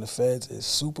Bronx and the feds is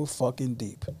super fucking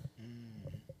deep.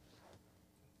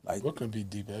 Like Brooklyn be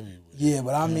deep everywhere. Yeah,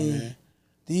 but I mean,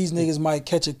 these niggas might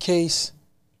catch a case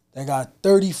that got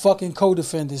 30 fucking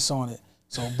co-defendants on it.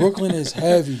 So Brooklyn is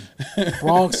heavy.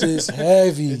 Bronx is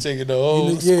heavy. They taking the whole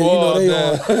squad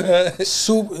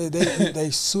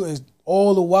they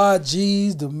all the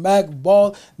YGs, the Mac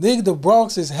Ball. Nigga, the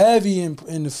Bronx is heavy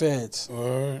in the feds.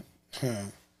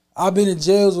 I've been in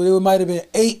jails where there might have been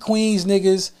 8 Queens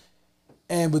niggas,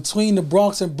 and between the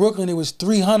Bronx and Brooklyn, it was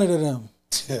 300 of them.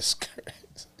 That's crazy.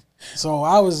 So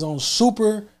I was on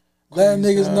super letting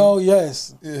niggas know,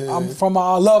 yes,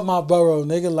 I love my borough,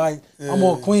 nigga. Like, I'm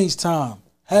on Queens time,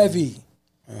 heavy.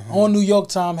 On New York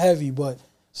time, heavy. But,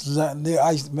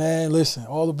 man, listen,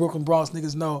 all the Brooklyn Bronx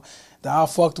niggas know that I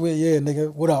fucked with, yeah,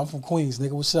 nigga, what up? I'm from Queens,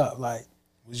 nigga, what's up? Like,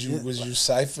 was you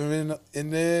ciphering in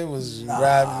there? Was you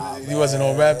rap? You wasn't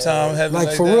on rap time heavy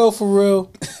like for that? For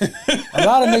real. A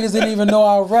lot of niggas didn't even know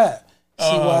I rap.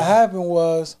 See, what happened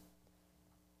was,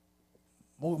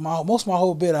 most of my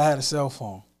whole bit, I had a cell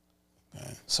phone.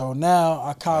 So now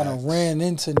I kind of ran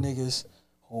into niggas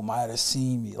who might have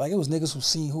seen me. Like, it was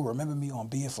niggas who remember me on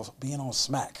being on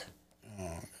Smack.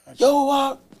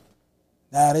 Yo,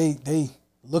 now they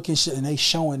looking shit and they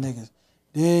showing niggas.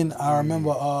 Then I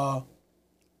remember,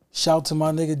 shout to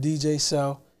my nigga DJ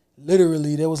Self.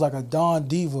 Literally, there was like a Don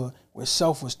Diva where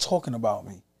Self was talking about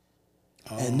me.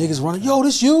 And niggas running, yo,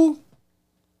 this you?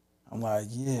 I'm like,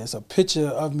 yeah, it's a picture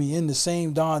of me in the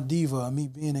same Don Diva of me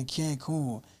being in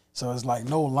Cancun. So it's like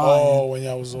no lying. Oh, when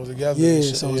y'all was all together. Yeah,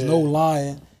 so it's no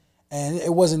lying. And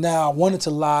it wasn't that I wanted to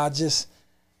lie.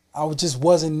 I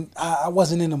wasn't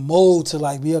in the mode to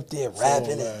like be up there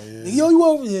rapping. Yo, you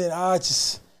over here? I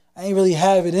ain't really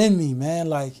have it in me, man.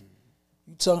 Like,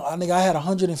 I think I had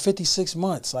 156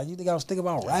 months. Like, you think I was thinking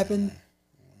about rapping?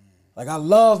 Like, I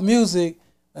love music.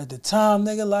 At the time,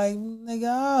 nigga,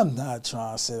 I'm not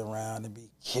trying to sit around and be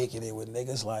kicking it with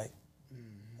niggas. Like,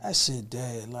 that shit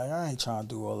dead. Like, I ain't trying to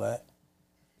do all that.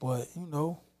 But,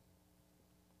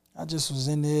 I just was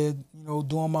in there,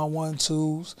 doing my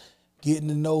 1-2s, getting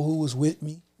to know who was with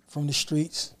me from the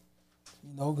streets.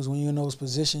 Because when you're in those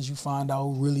positions, you find out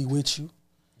who really with you.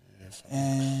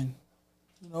 And,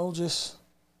 just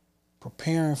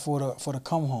preparing for the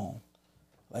come home.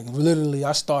 Like, literally,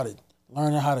 I started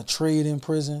learning how to trade in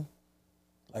prison.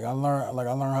 I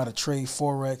learned how to trade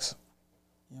Forex.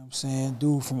 You know what I'm saying?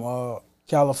 Dude from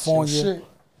California.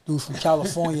 Dude from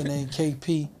California named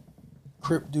KP.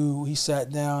 Crip dude, he sat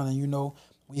down and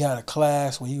we had a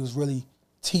class where he was really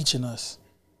teaching us.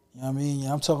 You know what I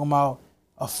mean? I'm talking about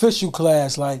official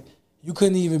class. Like, you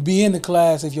couldn't even be in the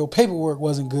class if your paperwork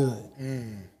wasn't good.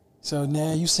 So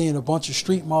now you seeing a bunch of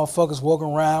street motherfuckers walking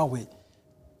around with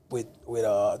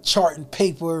chart and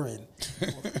paper, and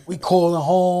we calling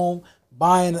home,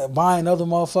 buying other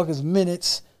motherfuckers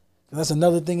minutes. That's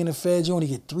another thing in the Feds. You only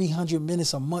get 300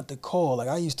 minutes a month to call. Like,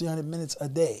 I use 300 minutes a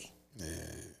day. Yeah.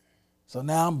 So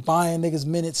now I'm buying niggas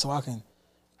minutes so I can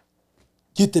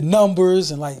get the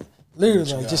numbers and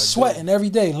literally just sweating every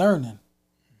day, learning.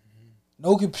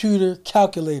 No computer,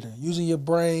 calculator, using your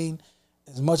brain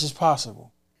as much as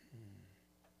possible.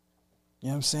 You know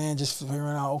what I'm saying? Just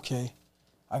figuring out, okay,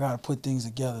 I gotta put things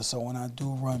together. So when I do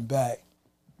run back,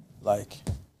 like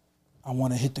I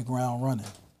want to hit the ground running.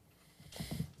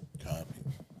 Copy.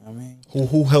 I mean,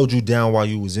 Who held you down while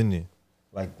you was in there?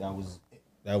 Like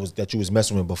that you was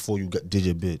messing with before you did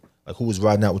your bid. Like who was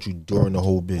riding out with you during the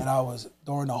whole bid? and I was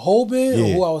during the whole bid,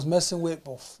 or who I was messing with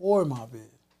before my bid.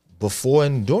 Before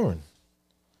and during.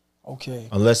 Okay.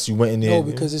 Unless you went in there. No,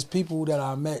 because it's people that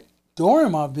I met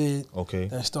during my bid okay.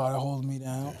 that started holding me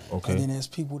down. Okay. And then there's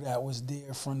people that was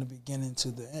there from the beginning to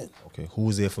the end. Okay. Who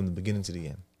was there from the beginning to the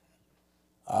end?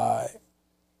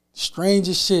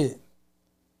 Strangest shit.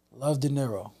 Love De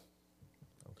Niro.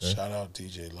 Okay. Shout out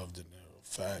DJ Love De Niro.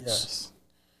 Facts. Yes.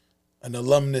 An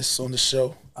alumnus on the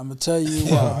show. I'm gonna tell you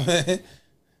why.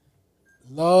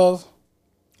 Love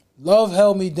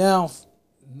held me down,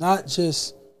 not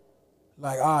just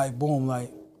like, all right, boom,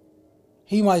 like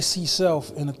he might see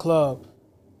Self in the club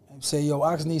and say, yo,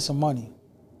 I just need some money.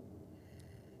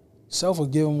 Self will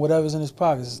give him whatever's in his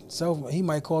pockets. Self, he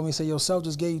might call me and say, yo, Self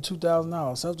just gave you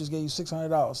 $2,000. Self just gave you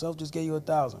 $600. Self just gave you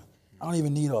 $1,000. I don't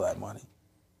even need all that money.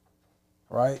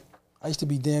 Right? I used to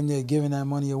be damn near giving that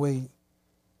money away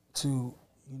to,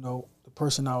 the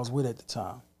person I was with at the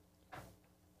time.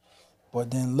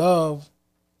 But then Love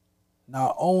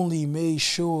not only made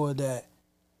sure that,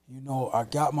 I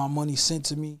got my money sent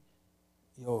to me,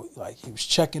 like he was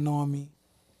checking on me,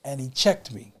 and he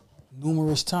checked me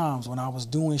numerous times when I was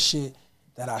doing shit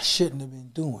that I shouldn't have been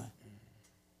doing.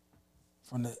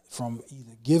 From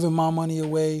either giving my money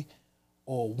away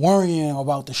or worrying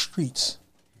about the streets.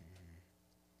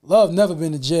 Love never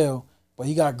been to jail, but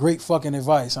he got great fucking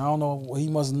advice. I don't know, he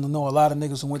must know a lot of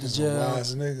niggas who went to jail.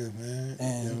 Wise nigga, man.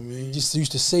 And you know what I mean? just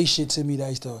used to say shit to me that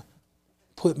used to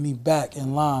put me back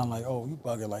in line, like, oh, you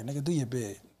bugging, like, nigga, do your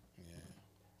bid.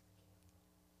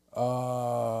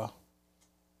 Yeah.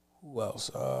 Who else?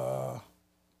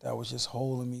 That was just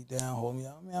holding me down. I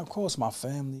mean, of course, my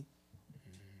family,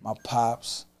 my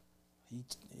pops.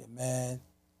 Man,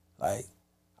 like,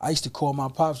 I used to call my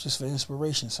pops just for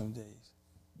inspiration some days.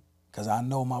 Because I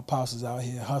know my pops is out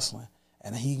here hustling.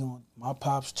 And my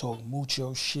pops talk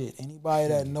mucho shit. Anybody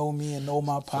that know me and know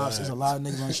my pops, there's a lot of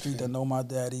niggas on the street that know my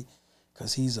daddy.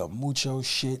 Because he's a mucho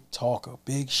shit talker,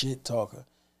 big shit talker.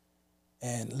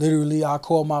 And literally, I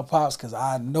call my pops because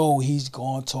I know he's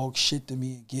going to talk shit to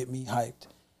me and get me hyped.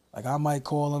 Like, I might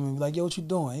call him and be like, yo, what you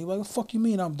doing? He's like, what the fuck you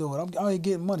mean I'm doing? I'm out here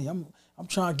getting money. I'm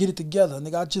trying to get it together.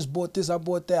 Nigga, I just bought this, I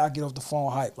bought that. I get off the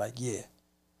phone hype. Like, yeah,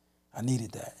 I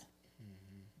needed that.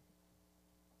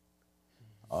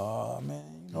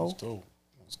 Man, That's dope.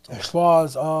 As far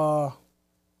as, I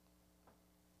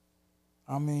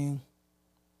mean,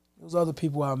 there was other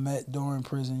people I met during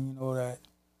prison, that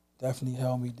definitely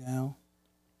held me down.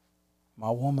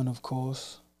 My woman, of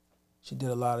course, she did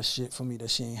a lot of shit for me that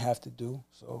she ain't have to do.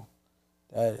 So,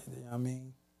 that's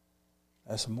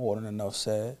more than enough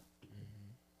said.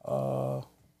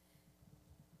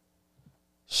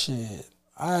 Shit.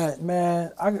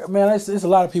 It's a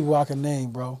lot of people I can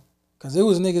name, bro. Because there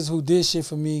was niggas who did shit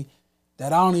for me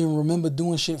that I don't even remember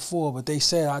doing shit for, but they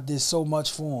said I did so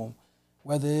much for them.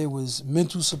 Whether it was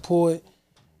mental support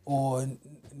or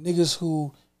niggas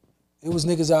who, it was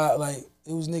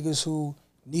niggas who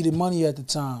needed money at the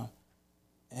time.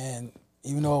 And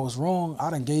even though I was wrong, I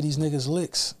done gave these niggas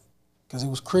licks because it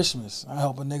was Christmas. I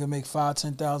helped a nigga make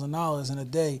 $5,000, $10,000 in a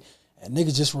day. And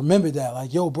niggas just remembered that.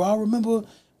 Like, yo, bro, I remember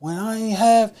when I ain't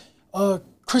have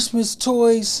Christmas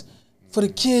toys for the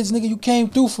kids, nigga, you came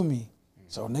through for me.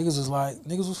 So niggas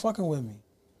was fucking with me.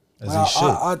 As he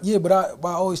should. But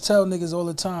I always tell niggas all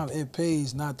the time, it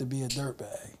pays not to be a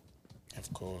dirtbag.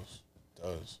 Of course, it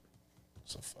does.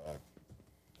 It's a fact.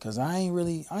 Cause I ain't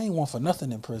want for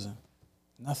nothing in prison.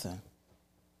 Nothing.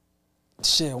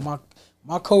 Shit, when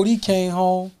my Cody came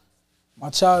home, my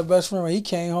child best friend, when he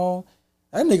came home,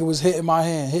 that nigga was hitting my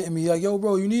hand, hitting me like, yo,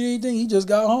 bro, you need anything? He just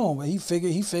got home. And he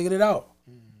figured it out.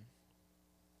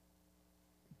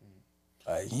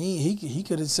 Like he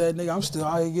could have said, nigga, I'm still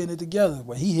out here getting it together.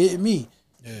 But he hitting me.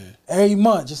 Yeah. Every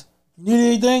month. Just, you need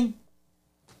anything?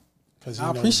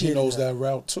 Because he knows that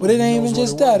route too. But it ain't even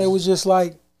just that. It was just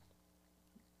like,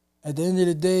 at the end of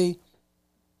the day,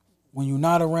 when you're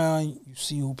not around, you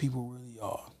see who people really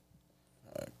are.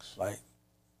 Thanks. Like,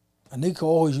 a nigga can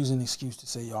always use an excuse to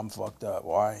say, yo, I'm fucked up,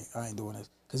 or I ain't doing this.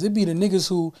 Because it be the niggas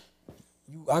who,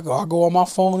 I go on my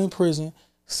phone in prison,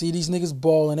 see these niggas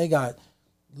balling, they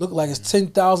look like it's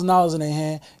 $10,000 in their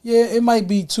hand. Yeah, it might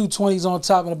be two 20s on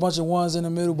top and a bunch of ones in the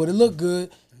middle, but it look good.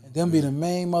 And them be the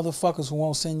main motherfuckers who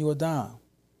won't send you a dime.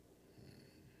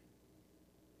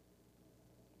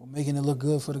 But making it look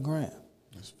good for the gram.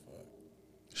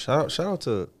 Shout out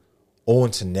to O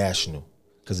International.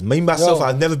 Because me myself, Yo.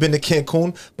 I've never been to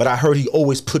Cancun, but I heard he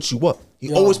always puts you up.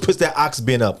 He always puts that ox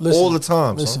bin up all the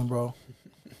time. Listen, bro.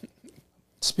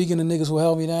 Speaking of niggas who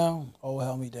held me down,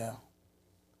 held me down.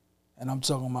 And I'm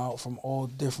talking about from all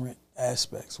different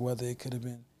aspects, whether it could have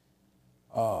been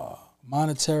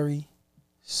monetary,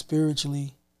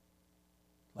 spiritually.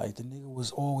 Like, the nigga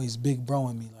was always big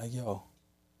broing me. Like, yo,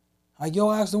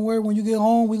 Ox, don't worry, when you get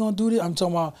home, we gonna do this. I'm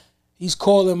talking about, he's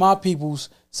calling my peoples,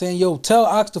 saying, yo, tell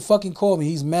Ox to fucking call me.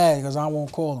 He's mad because I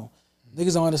won't call him.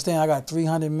 Niggas don't understand, I got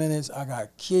 300 minutes, I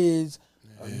got kids,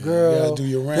 a girl. You gotta do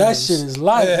your rounds. That shit is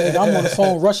life. Nigga. I'm on the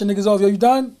phone rushing niggas off. Yo, you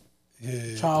done?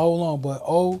 Yeah. Trying to hold on.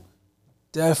 But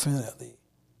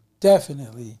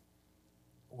definitely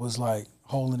was like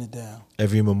holding it down.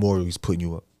 Every Memorial, he's putting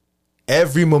you up.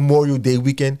 Every Memorial Day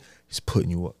weekend, he's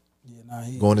putting you up. Yeah, nah,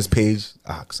 he go on his page,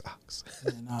 ox.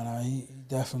 Yeah, he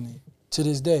definitely, to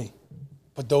this day.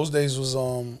 But those days was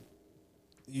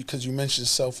because you mentioned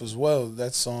Self as well.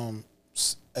 That's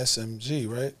SMG,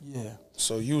 right? Yeah.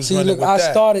 So you was See, running look, with I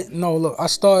that.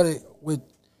 started with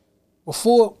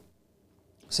before.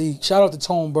 See, shout out to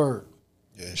Tone Bird.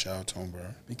 Yeah, shout out to Tone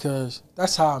Bird. Because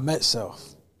that's how I met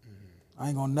Self. I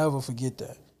ain't gonna never forget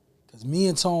that. Because me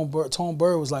and Tone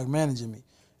Bird was like managing me.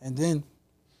 And then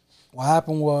what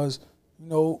happened was, you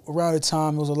know, around the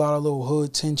time there was a lot of little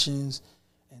hood tensions,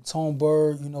 and Tone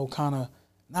Bird, you know, kind of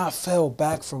not fell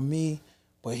back from me,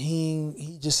 but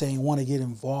he just ain't want to get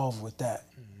involved with that.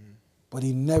 But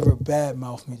he never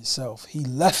badmouthed me to Self. He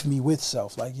left me with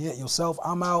Self. Like, yeah, yourself,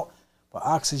 I'm out, but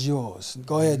Ox is yours.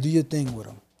 Go ahead, do your thing with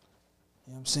him.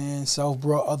 You know what I'm saying? Self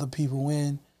brought other people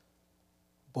in,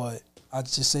 but I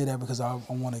just say that because I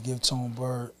want to give Tone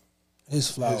Bird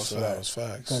his flowers. Facts.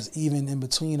 Because even in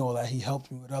between all that, he helped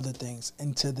me with other things.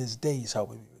 And to this day, he's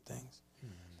helping me with things.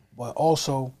 But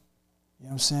also, you know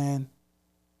what I'm saying?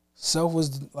 Self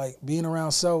was, like, being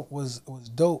around Self was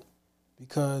dope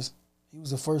because he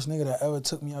was the first nigga that ever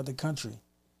took me out the country.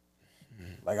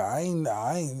 Like, I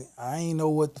ain't know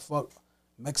what the fuck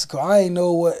Mexico, I ain't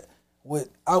know what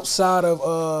outside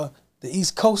of the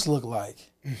East Coast looked like.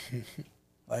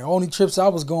 Like, only trips I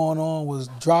was going on was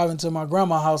driving to my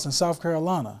grandma's house in South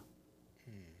Carolina.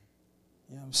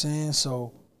 You know what I'm saying?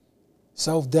 So,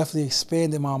 Self definitely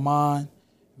expanded my mind,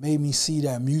 made me see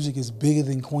that music is bigger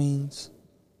than Queens.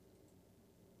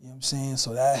 You know what I'm saying?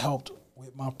 So that helped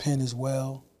with my pen as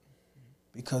well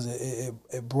because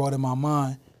it brought in my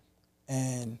mind.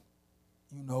 And,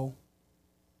 you know,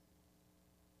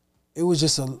 it was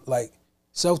just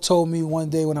Self told me one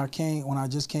day when I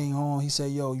just came home, he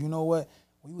said, yo, you know what?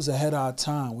 We was ahead of our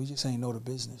time. We just ain't know the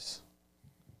business.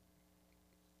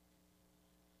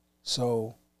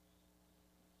 So,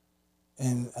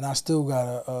 and I still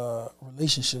got a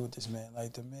relationship with this man.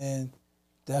 Like, the man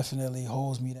definitely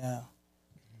holds me down.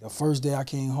 The first day I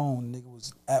came home, the nigga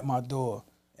was at my door,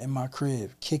 in my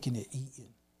crib, kicking it,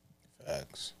 eating.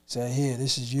 Facts. Said, here,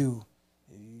 this is you.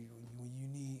 When you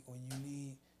need,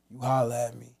 you holler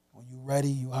at me. When you ready,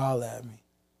 you holler at me.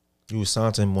 You was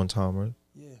signed to him one time, right?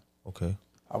 Yeah. Okay.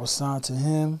 I was signed to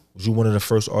him. Was you one of the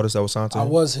first artists that was signed to him? I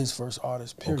was his first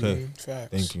artist, period. Okay.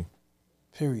 Facts. Thank you.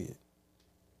 Period.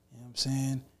 You know what I'm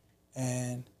saying?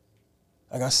 And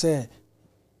like I said,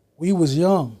 we was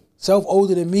young. Self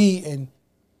older than me, and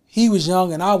he was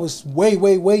young, and I was way,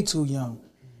 way, way too young.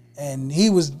 And he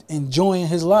was enjoying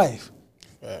his life.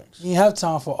 Facts. He didn't have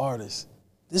time for artists.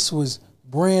 This was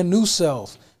brand new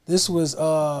Self. This was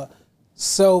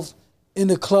Self in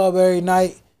the club every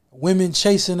night, women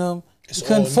chasing him. It's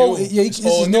all new. Yeah, It's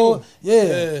all new.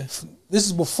 Yeah. This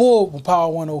is before Power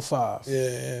 105.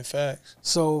 Yeah, facts.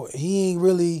 So he ain't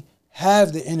really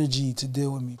have the energy to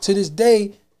deal with me. To this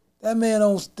day, that man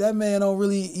don't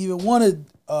really even want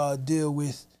to deal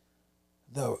with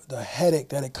the headache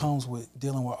that it comes with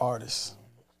dealing with artists.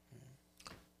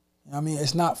 You know what I mean?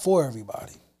 It's not for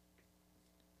everybody.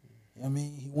 You know what I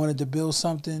mean? He wanted to build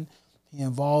something. He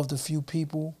involved a few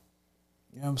people.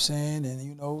 You know what I'm saying? And,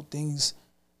 you know, things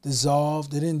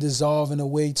dissolved. They didn't dissolve in a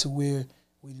way to where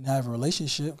we didn't have a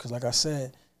relationship. Because, like I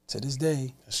said, to this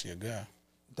day, that's your guy.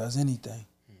 Does anything.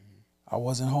 I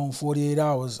wasn't home 48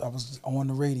 hours. I was on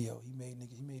the radio. He made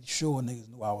sure niggas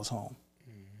knew I was home.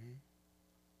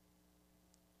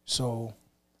 So,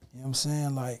 you know what I'm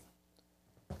saying? Like,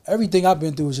 everything I've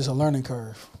been through is just a learning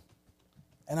curve.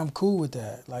 And I'm cool with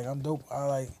that. Like, I'm dope.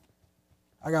 I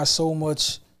got so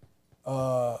much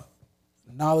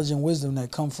knowledge and wisdom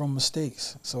that come from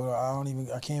mistakes. So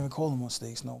I can't even call them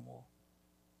mistakes no more.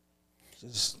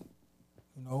 Just,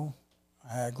 you know,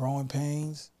 I had growing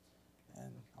pains,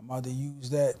 and I'm about to use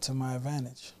that to my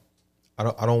advantage. I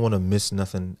don't want to miss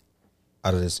nothing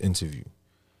out of this interview.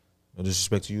 You know what No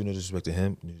disrespect to you, no disrespect to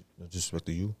him, no disrespect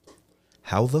to you.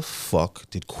 How the fuck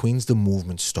did Queens the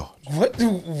Movement start? What?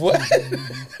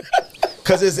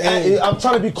 Because I'm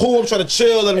trying to be cool, I'm trying to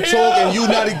chill, let him talk, and you're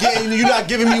not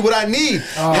giving me what I need.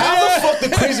 How the fuck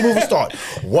did Queens the Movement start?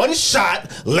 One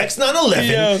shot, Lex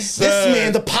 911. This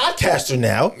man, the podcaster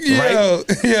now, right?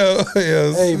 Yo.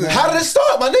 Hey, man. How did it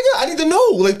start, my nigga? I need to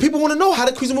know. Like, people want to know, how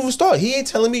did Queens the Movement start? He ain't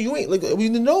telling me, you ain't. Like, we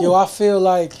need to know. Yo, I feel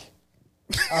like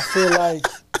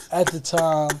at the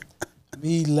time,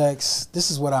 me, Lex, this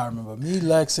is what I remember. Me,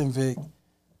 Lex, and Vic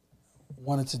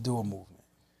wanted to do a movement.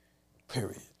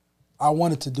 Period. I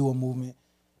wanted to do a movement.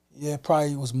 Yeah,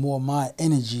 probably it was more my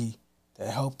energy that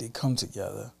helped it come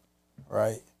together,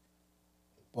 right?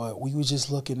 But we were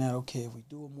just looking at, okay, if we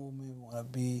do a movement, we want to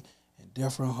be in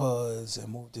different hoods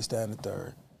and move this, that, and the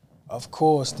third. Of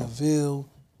course, the Ville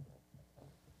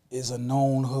is a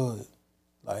known hood.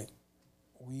 Like,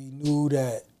 we knew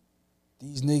that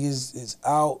these niggas is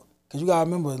out. Because you got to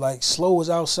remember, like, Slow was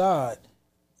outside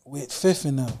with Fifth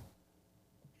and them.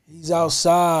 He's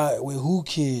outside with Who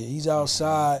Kid. He's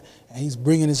outside, and he's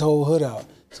bringing his whole hood out.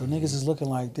 So niggas is looking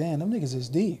like, damn, them niggas is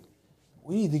deep.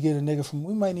 We might need to get a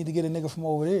nigga from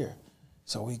over there.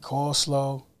 So we called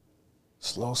Slow.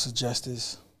 Slow suggested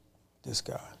this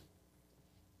guy.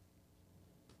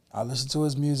 I listened to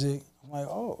his music. I'm like,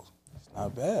 oh, it's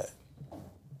not bad.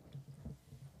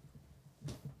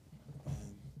 And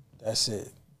that's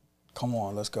it. Come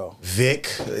on, let's go. Vic,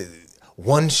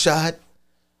 one shot.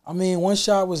 I mean, one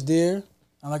shot was there.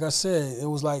 And like I said, it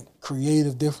was like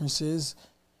creative differences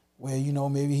where, you know,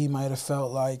 maybe he might have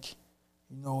felt like,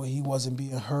 you know, he wasn't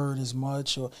being heard as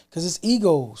much. Or because it's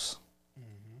egos.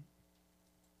 Mm-hmm.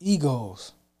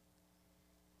 Egos.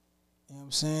 You know what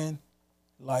I'm saying?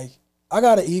 Like, I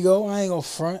got an ego. I ain't gonna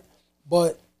front.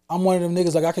 But I'm one of them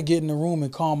niggas, like, I could get in the room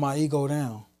and calm my ego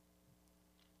down.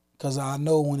 Because I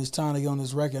know when it's time to get on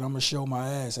this record, I'm going to show my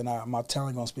ass and my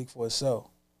talent going to speak for itself.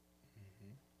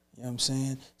 Mm-hmm. You know what I'm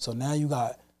saying? So now you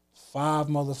got 5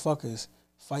 motherfuckers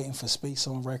fighting for space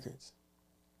on records.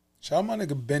 Shout out my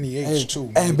nigga Benny H,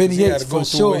 too. Man. And Benny H, for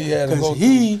sure. Because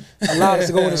he allowed us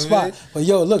to go in the spot. But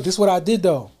yo, look, this is what I did,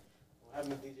 though.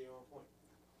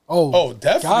 Oh,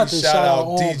 definitely shout out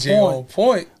DJ on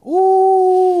point.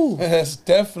 Ooh. That's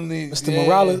definitely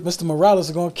Mr. Morales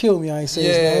is gonna kill me. I ain't saying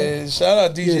his name. Shout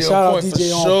out DJ on point for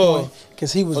sure.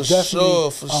 Because he was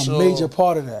definitely a major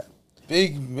part of that.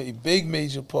 Big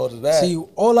major part of that. See,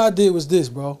 all I did was this,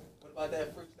 bro. What about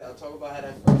that freestyle? Talk about how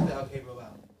that freestyle came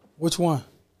about. Which one?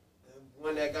 The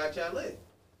one that got y'all lit.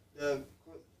 The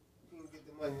Queen Get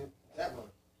the Money, that one.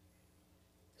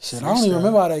 Shit, I don't even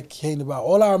remember how that came about.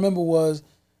 All I remember was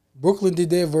Brooklyn did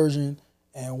their version,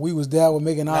 and we was down with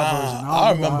making our version.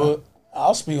 I remember.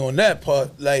 I'll speak on that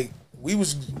part. Like, we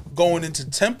was going into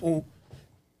Temple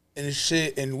and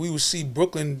shit, and we would see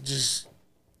Brooklyn just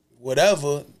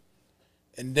whatever,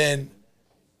 and then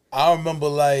I remember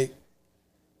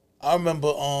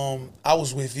I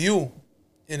was with you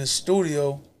in the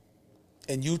studio,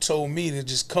 and you told me to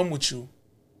just come with you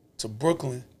to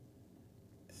Brooklyn,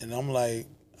 and I'm like,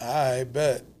 all right,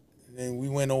 bet. And then we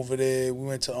went over there. We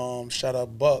went to shout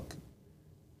out Buck,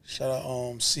 shout out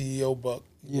CEO Buck.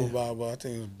 Yeah, I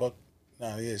think it was Buck.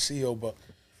 CEO Buck.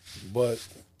 But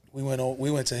we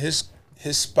went to his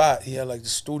spot. He had like the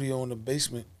studio in the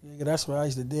basement. Yeah, that's where I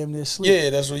used to damn near sleep. Yeah,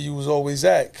 that's where you was always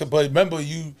at. But remember,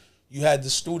 you had the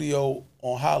studio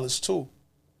on Hollis too.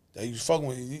 That you was fucking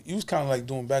with. You was kind of like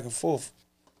doing back and forth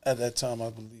at that time, I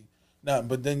believe. Nah,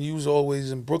 but then you was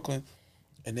always in Brooklyn,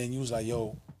 and then you was like,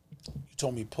 yo. You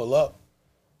told me pull up.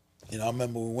 And I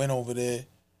remember we went over there,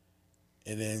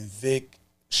 and then Vic,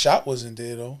 Shot wasn't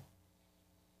there though.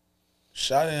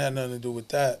 Shot didn't have nothing to do with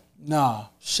that. Nah,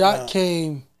 Shot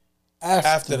came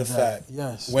after the fact.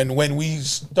 Yes. When we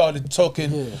started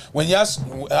talking, when y'all,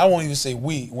 I won't even say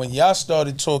we, when y'all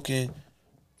started talking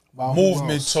about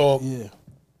movement talk,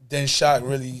 then Shot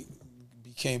really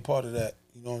became part of that.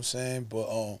 You know what I'm saying?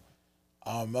 But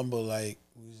I remember like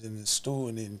we was in the stool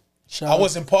and then I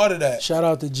wasn't part of that. Shout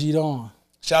out to G Don.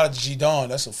 Shout out to G Don.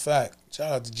 That's a fact.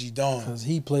 Shout out to G Don because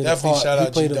he played a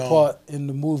part in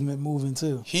the moving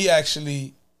too. He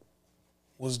actually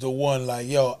was the one like,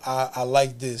 yo, I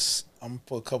like this. I'm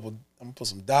gonna put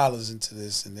some dollars into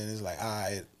this, and then it's like, all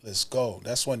right, let's go.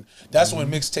 That's when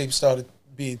mixtape started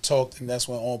being talked, and that's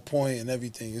when On Point and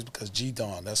everything is because G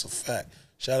Don. That's a fact.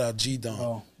 Shout out G Don.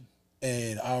 Oh.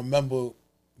 And I remember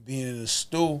being in the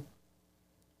stew,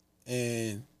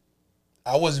 and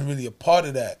I wasn't really a part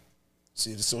of that.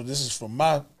 See, so this is from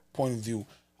my point of view.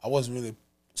 I wasn't really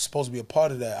supposed to be a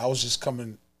part of that. I was just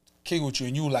coming kick with you,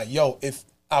 and you were like, yo, if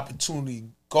opportunity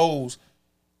goes,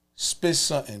 spit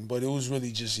something, but it was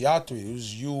really just y'all three. It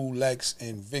was you, Lex,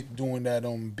 and Vic doing that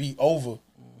beat over.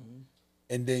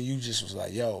 And then you just was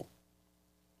like, yo,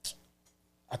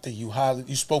 I think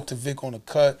you spoke to Vic on the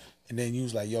cut, and then you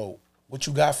was like, yo, what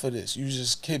you got for this? You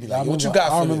just kid me like, what you got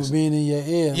for this? I remember being in your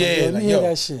ear. Yeah, let me hear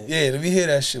that shit. Yeah, let me hear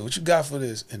that shit. What you got for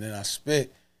this? And then I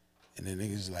spit, and then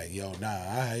niggas like, yo, nah,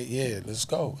 all right, yeah, let's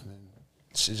go. And then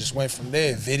shit just went from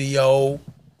there. Video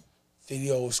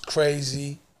was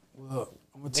crazy. Look,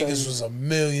 I'm gonna tell you, niggas was a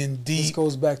million deep. This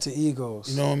goes back to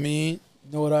egos. You know what I mean?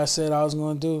 You know what I said I was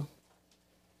gonna do?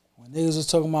 When niggas was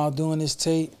talking about doing this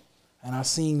tape, and I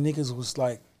seen niggas was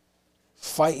like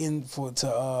fighting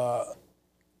to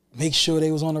make sure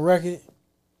they was on the record.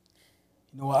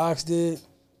 You know what Ox did?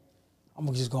 I'm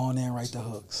gonna just go on there and write the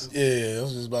hooks. Yeah, I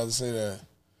was just about to say that.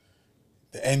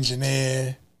 The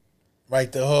engineer,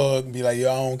 write the hook, and be like,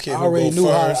 yo, I don't care. I already knew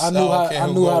first. how. I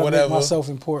knew how to whatever. make myself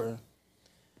important.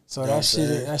 So You know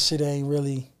that shit ain't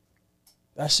really.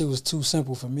 That shit was too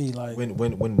simple for me. Like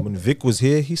when Vic was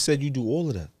here, he said you do all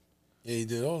of that. Yeah, he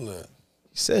did all that.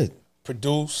 He said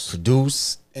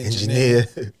Produce, engineer,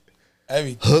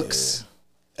 everything. hooks,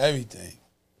 everything.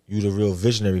 You the real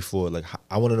visionary for it. Like,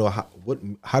 I want to know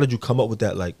how did you come up with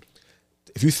that? Like,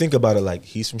 if you think about it, like,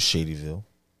 he's from Shadyville,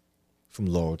 from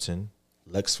Laurelton,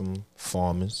 Lex from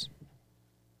Farmers.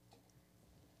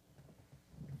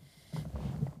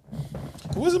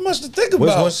 It wasn't much to think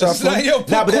about. One shot It's like, yo,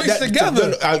 put Queens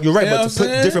together. You're right, You know but what to put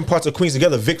I'm different parts of Queens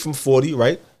together, Vic from 40,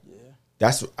 right?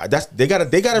 That's they gotta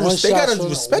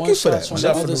respect you for that. One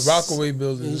shot from the Rockaway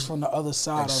building. He's from the other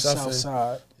side, Like or Suffolk. south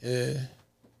side. Yeah.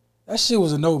 That shit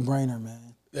was a no-brainer,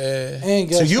 man. Yeah. And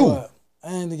guess To you. what?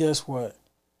 And guess what?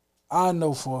 I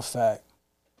know for a fact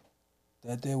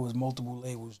that there was multiple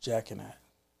labels jacking that.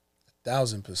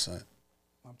 1,000%.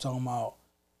 I'm talking about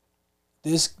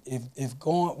this. If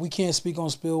going, we can't speak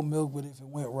on spilled milk, but if it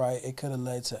went right, it could have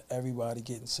led to everybody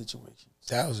getting situations.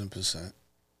 1,000%.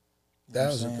 You know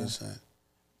what I'm saying? 1,000%.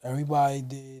 Everybody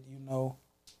did, you know.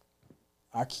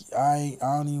 I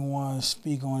don't even want to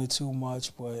speak on it too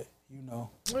much, but you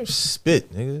know,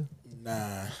 Spit, nigga.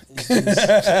 Nah.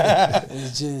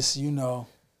 it's just, you know,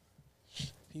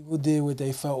 people did what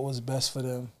they felt was best for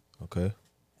them. Okay.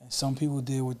 And some people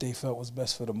did what they felt was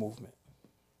best for the movement.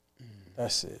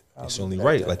 That's it. It's only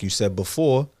right. Like you said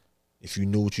before, if you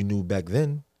knew what you knew back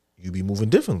then, you'd be moving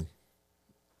differently.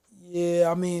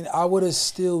 Yeah, I mean, I would have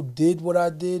still did what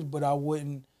I did, but I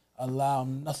wouldn't allow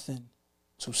nothing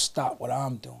to stop what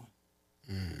I'm doing.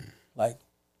 Like,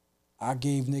 I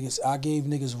gave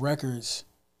niggas records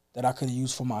that I could have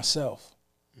used for myself.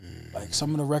 Like, some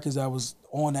of the records that was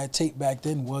on that tape back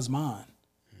then was mine.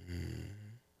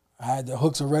 I had the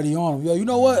hooks already on them. Yo, you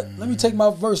know what? Let me take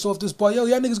my verse off this part. Yo,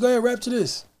 y'all niggas go ahead and rap to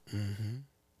this.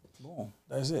 Boom.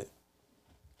 That's it.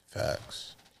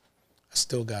 Facts. I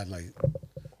still got like a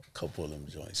couple of them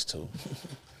joints too.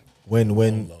 When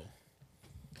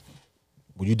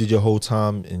you did your whole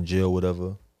time in jail,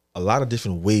 whatever, a lot of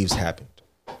different waves happened.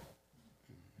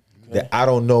 That I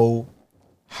don't know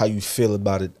how you feel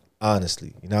about it,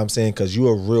 honestly. You know what I'm saying? Because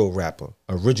you're a real rapper,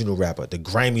 original rapper, the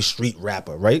grimy street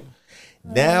rapper, right?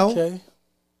 Now,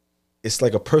 it's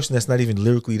like a person that's not even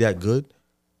lyrically that good.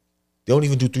 They don't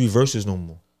even do 3 verses no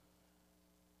more.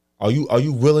 Are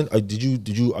you willing? Or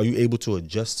are you able to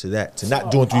adjust to that? To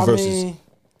not doing 3 verses?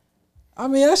 I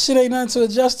mean, that shit ain't nothing to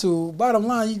adjust to. Bottom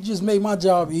line, you just made my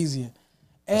job easier.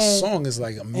 And the song is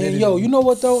like a minute. And yo, you know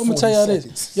what though? I'm gonna tell y'all this.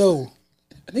 seconds. Yo,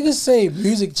 niggas say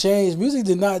music changed. Music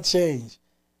did not change.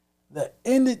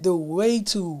 The way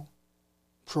to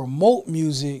promote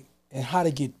music and how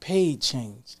to get paid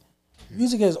changed.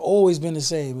 Music has always been the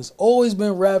same. It's always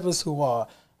been rappers who are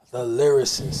the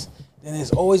lyricists. Then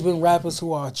there's always been rappers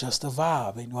who are just a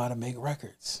vibe. They know how to make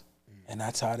records. And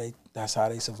that's how they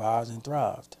survived and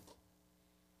thrived.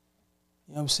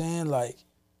 You know what I'm saying? Like,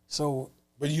 so.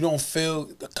 But you don't feel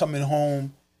coming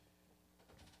home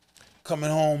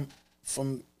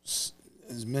from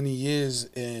as many years,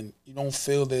 and you don't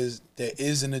feel there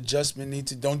is an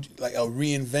adjustment don't like a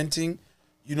reinventing.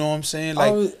 You know what I'm saying?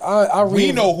 Like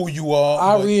we know who you are.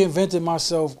 I reinvented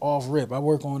myself off rip. I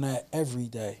work on that every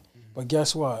day. But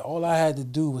guess what? All I had to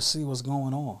do was see what's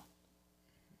going on.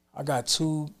 I got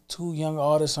two young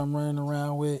artists I'm running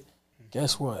around with.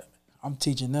 Guess what? I'm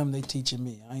teaching them, they teaching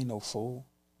me. I ain't no fool.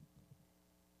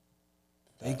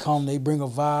 They come, they bring a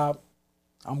vibe.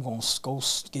 I'm gonna go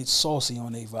get saucy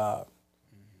on their vibe.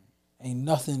 Ain't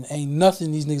nothing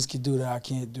these niggas can do that I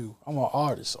can't do. I'm an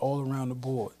artist all around the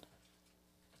board.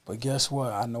 But guess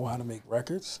what? I know how to make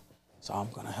records, so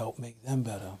I'm gonna help make them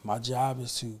better. My job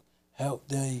is to help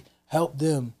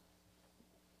them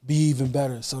be even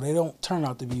better, so they don't turn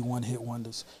out to be one-hit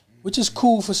wonders. which is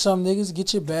cool for some niggas.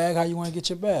 Get your bag how you want to get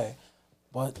your bag.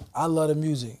 But I love the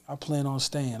music. I plan on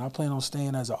staying. I plan on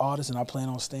staying as an artist, and I plan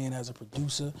on staying as a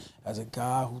producer, as a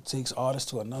guy who takes artists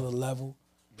to another level.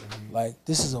 Like,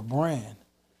 this is a brand.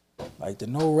 Like, the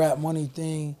No Rap Money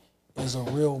thing is a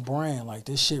real brand. Like,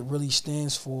 this shit really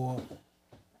stands for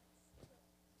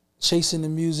chasing the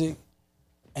music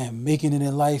and making it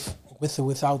in life with or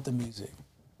without the music.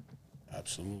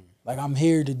 Absolutely. Like, I'm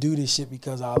here to do this shit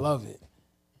because I love it.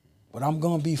 But I'm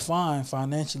going to be fine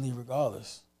financially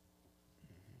regardless.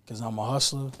 Because I'm a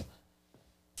hustler.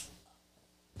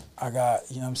 I got,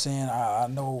 you know what I'm saying? I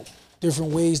know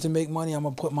different ways to make money. I'm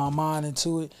going to put my mind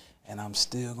into it. And I'm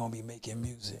still going to be making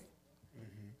music.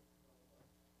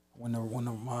 When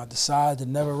I decide to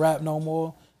never rap no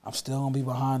more, I'm still going to be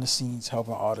behind the scenes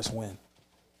helping artists win.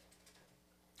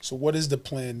 So what is the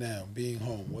plan now? Being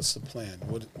home, what's the plan?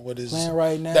 What is plan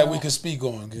right now that we can speak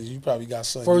on? Because you probably got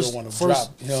something you don't want to drop.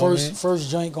 You know what I mean? First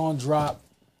joint gonna drop.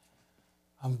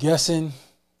 I'm guessing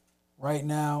right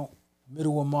now,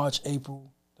 middle of March,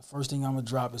 April. The first thing I'm gonna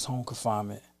drop is Home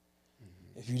Confinement.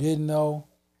 If you didn't know,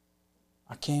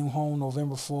 I came home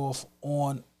November 4th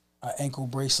on an ankle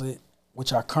bracelet,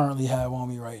 which I currently have on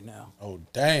me right now. Oh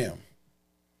damn!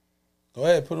 Go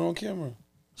ahead, put it on camera.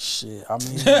 Shit, I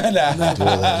mean,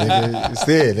 Nigga, it's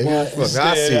there, nigga. Fuck,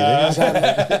 I see it,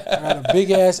 nigga. I got a big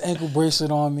ass ankle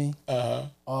bracelet on me.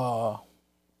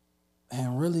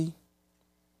 And really,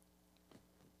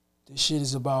 this shit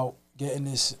is about getting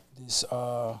this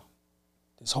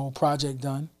whole project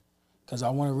done, because I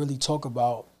want to really talk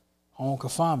about home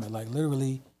confinement. Like,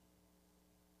 literally,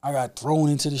 I got thrown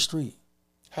into the street.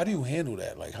 How do you handle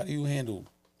that? Like, how do you handle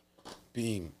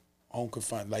being home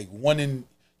confined? Like,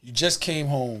 you just came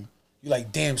home. You're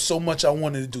like, damn, so much I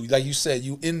wanted to do. Like you said,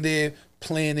 you in there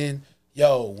planning.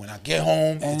 Yo, when I get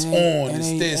home, it's on. It's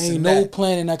this and that. Ain't no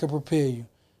planning that can prepare you.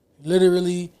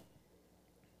 Literally,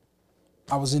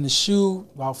 I was in the SHU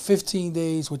about 15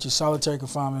 days, which is solitary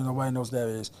confinement. Nobody knows what that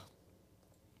is.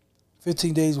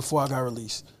 15 days before I got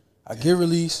released. I get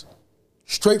released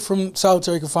straight from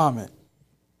solitary confinement.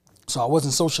 So I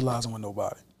wasn't socializing with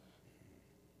nobody.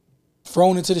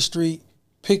 Thrown into the street,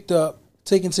 picked up,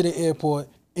 taken to the airport,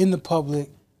 in the public,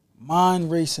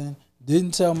 mind racing,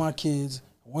 didn't tell my kids,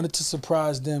 wanted to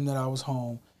surprise them that I was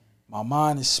home. My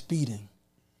mind is speeding.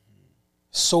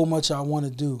 So much I want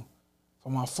to do. For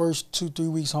my first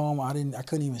 2-3 weeks home, I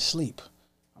couldn't even sleep.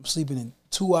 I'm sleeping in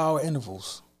 2-hour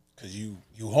intervals. Cause you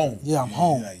home. Yeah, I'm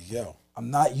home. Like, yo. I'm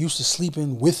not used to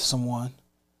sleeping with someone.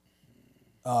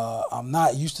 I'm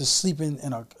not used to sleeping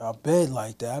in a bed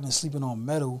like that. I've been sleeping on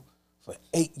metal for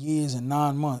 8 years and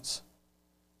 9 months.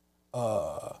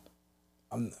 I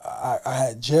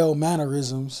had jail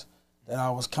mannerisms that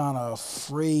I was kind of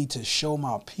afraid to show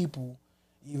my people,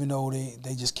 even though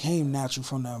they just came natural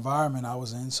from the environment I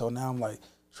was in. So now I'm like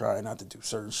trying not to do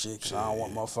certain shit because I don't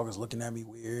want motherfuckers looking at me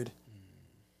weird.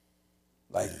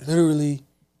 Like, literally,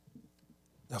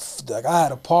 like, I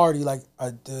had a party like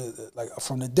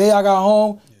from the day I got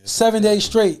home, 7 days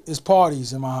straight is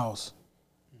parties in my house.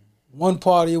 One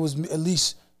party, it was at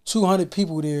least 200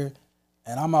 people there,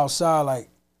 and I'm outside like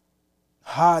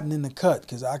hiding in the cut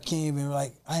because I can't even,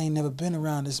 like, I ain't never been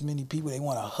around this many people. They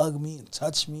want to hug me and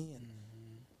touch me,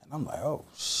 and I'm like, oh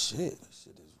shit, this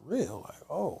shit is real. Like,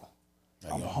 oh,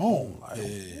 like, I'm home. Like,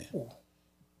 ooh.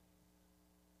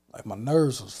 Like, my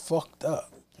nerves was fucked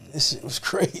up. This shit was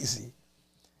crazy.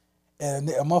 And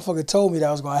a motherfucker told me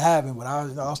that was gonna happen, but I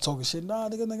was talking shit. Nah,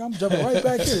 nigga, I'm jumping right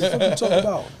back in. What you talking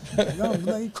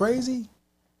about? You crazy?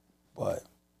 But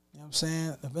you know what I'm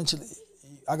saying? Eventually,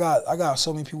 I got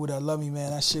so many people that love me,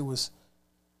 man. That shit was,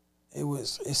 it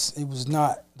was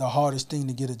not the hardest thing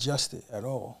to get adjusted at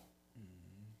all. You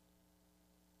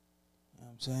know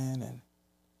what I'm saying? And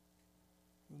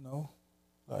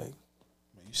like.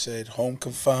 You said home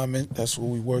confinement. That's what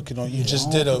we working on. You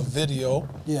just did a video.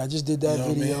 Yeah, I just did that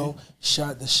video. I mean?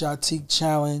 Shot the Shatik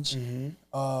challenge.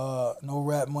 No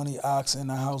Rap Money OX in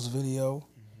the house video.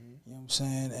 You know what I'm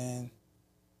saying? And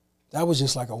that was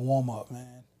just like a warm up,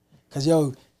 man. Cause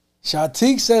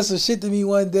Shatik said some shit to me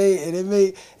one day, and it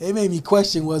made me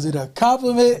question: was it a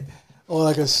compliment or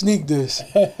like a sneak diss?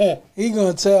 He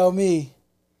gonna tell me,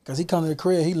 cause he come to the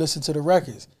crib, he listened to the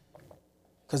records.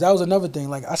 Because that was another thing.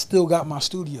 Like, I still got my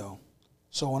studio.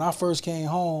 So when I first came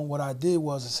home, what I did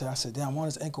was I said, damn, I'm on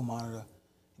this ankle monitor.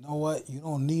 You know what? You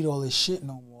don't need all this shit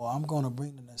no more. I'm going to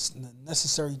bring the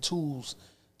necessary tools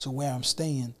to where I'm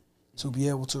staying to be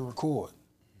able to record.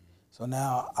 So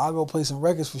now I'll go play some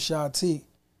records for Sha T.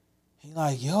 He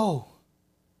like, yo,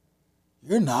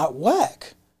 you're not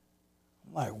whack.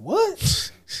 I'm like,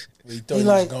 what? He thought he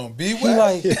was going to be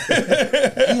whack?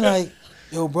 He like,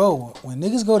 Yo, bro, when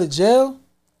niggas go to jail,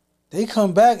 they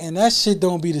come back and that shit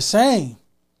don't be the same.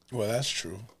 Well, that's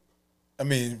true. I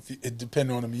mean, it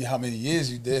depends on how many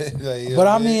years you did. Like, but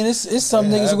I mean, it's some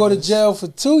niggas who go to jail for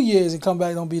 2 years and come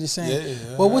back don't be the same.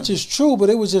 Yeah, but which is true, but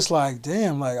it was just like,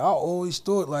 damn, like I always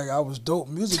thought like I was dope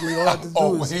musically. All I had to do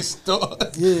always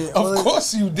thought. Yeah. Of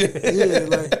course you did.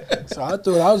 Yeah, like, so I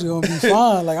thought I was going to be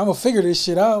fine. Like, I'm going to figure this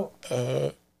shit out.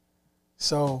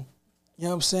 So, you know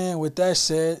what I'm saying? With that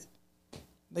said,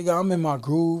 nigga, I'm in my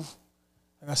groove.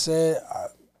 Like I said,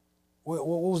 what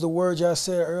was the word y'all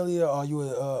said earlier? Are you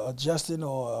adjusting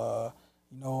or,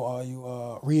 are you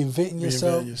reinventing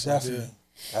yourself? Definitely.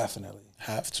 Yeah. Definitely.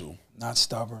 Have to. Not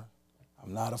stubborn.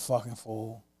 I'm not a fucking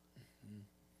fool.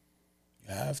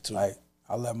 You have to. Like,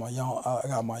 I let my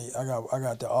I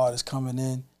got the artists coming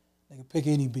in. Nigga, pick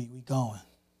any beat, we going.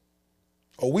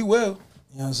 Oh, we will.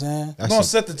 You know what I'm saying? We're gonna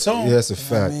set the tone. Yeah, that's a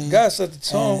fact. I mean? Gotta set the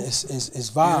tone. And it's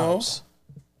vibes.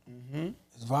 You know?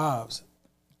 It's vibes.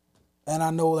 And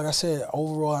I know, like I said,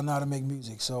 overall I know how to make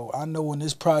music. So I know when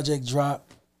this project drop,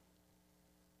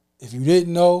 if you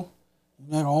didn't know,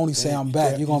 you're not gonna only say I'm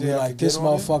back. You're gonna be like, this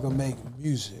motherfucker make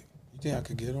music. You think I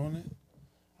could get on it?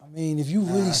 I mean, if you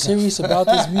really serious about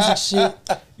this music shit.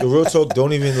 Yo, real talk,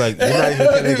 don't even like, you're not even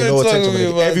paying no attention to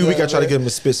me. Every week I try to get him to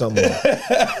spit something more.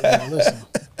 Yo, listen.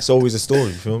 It's always a story,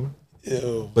 you feel me?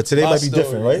 Yo, but today might be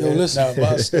different, right? Yo, listen.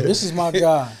 This is my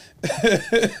guy.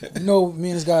 You know, me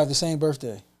and this guy have the same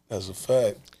birthday. That's a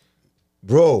fact.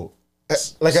 Bro,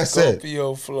 like I said.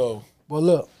 Scorpio flow. But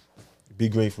look. Be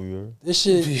grateful, yo. This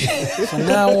shit, from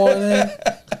now on in,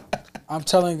 I'm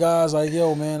telling guys like,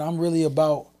 yo, man, I'm really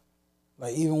about,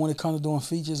 like, even when it comes to doing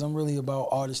features, I'm really about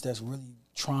artists that's really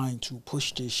trying to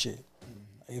push this shit.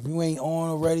 Like, if you ain't on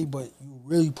already, but you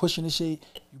really pushing this shit,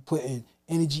 you putting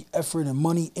energy, effort, and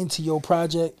money into your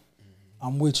project,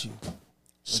 I'm with you.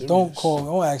 Don't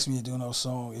ask me to do no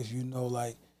song if you know,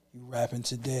 like, you rapping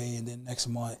today and then next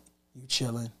month you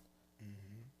chilling.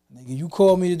 Nigga, you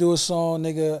call me to do a song,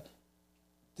 nigga,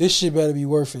 this shit better be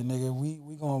worth it, nigga.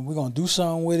 We gonna do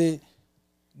something with it,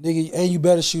 nigga, and you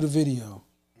better shoot a video.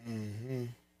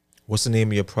 What's the name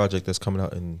of your project that's coming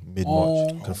out in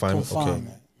mid-March? Confinement.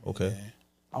 Okay.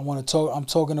 Yeah. I'm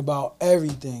talking about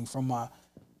everything from my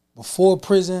before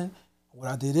prison, what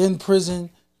I did in prison,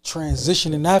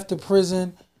 transitioning after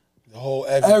prison, the whole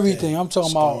everything. I'm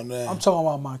talking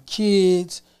about my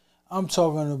kids. I'm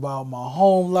talking about my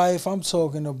home life. I'm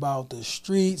talking about the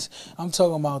streets. I'm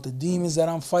talking about the demons that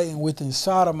I'm fighting with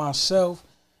inside of myself,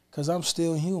 because I'm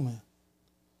still human.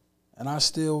 And I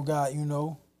still got,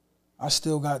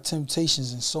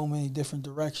 temptations in so many different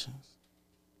directions.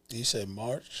 You said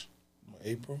March or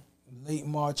April? Late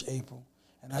March, April.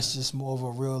 And that's just more of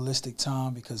a realistic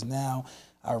time, because now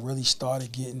I really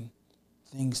started getting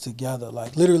things together.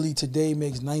 Like, literally today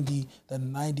makes the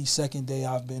 92nd day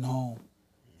I've been home.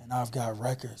 And I've got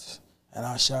records. And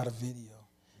I shot a video.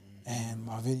 And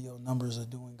my video numbers are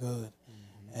doing good.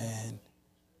 And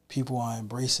people are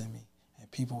embracing me.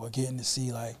 And people are getting to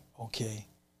see, like, okay,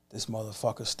 this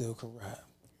motherfucker still can rap.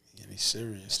 Yeah, he's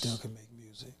serious. Still can make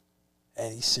music.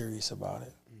 And he's serious about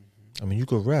it. I mean, you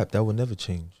could rap. That would never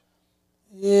change.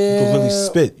 Yeah. You could really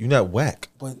spit. You're not whack.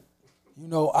 But,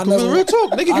 I never... Real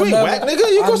talk, nigga, you ain't whack,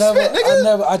 nigga. You can spit,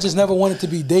 nigga. I just never wanted to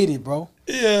be dated, bro.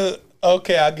 Yeah.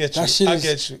 Okay, I get you. I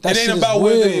get you. It ain't about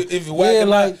whether if you're whack or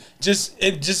not.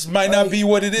 It just might not be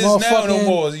what it is now no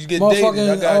more. You get dated.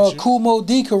 I got you. Kool Mo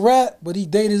D could rap, but he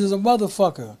dated as a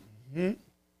motherfucker.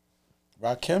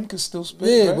 Rakim can still spit.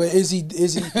 Yeah, right?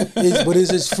 but is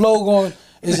his flow going?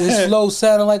 Is his flow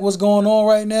sounding like what's going on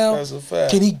right now? That's a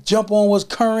fact. Can he jump on what's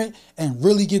current and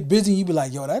really get busy? And you be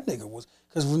like, yo, that nigga was,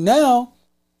 because now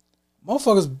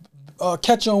motherfuckers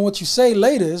catch on what you say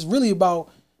later. It's really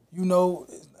about,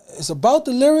 it's about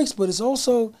the lyrics, but it's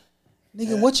also,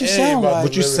 nigga, what you sound like.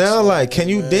 What you sound like. Can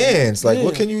you dance? Like,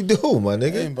 what can you do, my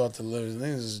nigga? It ain't about the lyrics.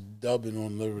 Niggas is dubbing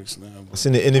on lyrics now. Bro. I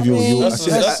seen the interview with you.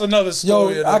 That's another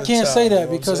story. Yo, I can't say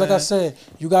that because, like I said,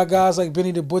 you got guys like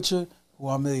Benny the Butcher who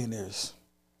are millionaires.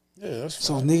 Yeah, that's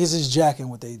fine. So niggas is jacking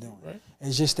what they doing. Right.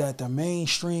 It's just that the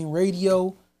mainstream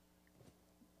radio,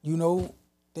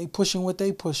 they pushing what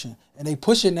they pushing. And they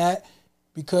pushing that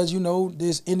because,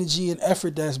 there's energy and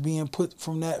effort that's being put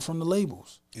from the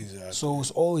labels. Exactly. So it's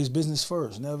always business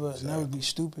first. Never be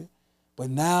stupid.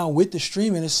 But now with the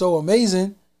streaming, it's so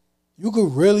amazing, you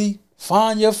could really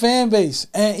find your fan base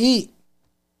and eat.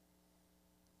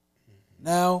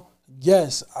 Now,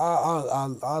 yes,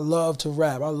 I love to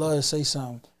rap. I love to say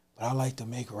something. But I like to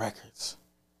make records.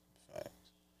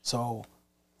 So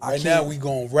right now we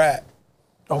gonna rap.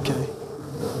 Okay.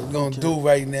 We're gonna do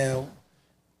right now.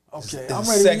 Okay, It's I'm a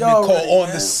ready. segment Y'all called ready, On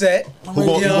man. the Set. I'm Who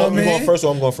ready. going, You know what I you going mean? first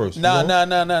or I'm going first? Nah, You know?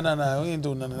 nah. We ain't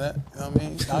doing none of that. You know what I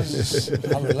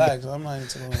mean? I relax. I'm not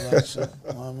into doing a lot of shit.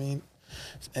 You know what I mean?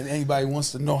 And anybody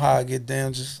wants to know how I get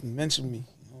down, just mention me.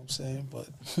 You know what I'm saying? But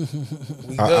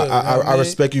we good. I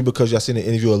respect you because y'all seen an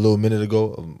interview a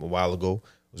while ago.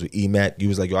 It was with E-Mac. You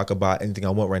was like, yo, I could buy anything I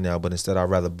want right now, but instead I'd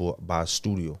rather buy a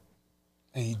studio.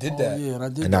 And he did that. Yeah, and I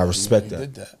did And that. I respect He that.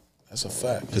 did that. That's a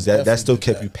fact. Because He that still definitely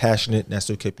kept did you that. passionate and that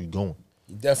still kept you going.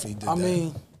 He definitely did that. I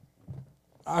mean,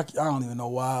 I don't even know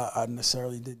why I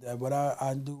necessarily did that, but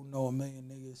I do know a million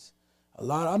niggas.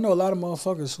 I know a lot of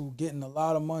motherfuckers who getting a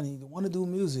lot of money to want to do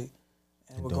music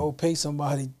and will go pay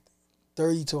somebody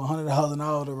 $30 to $100 an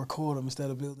hour to record them instead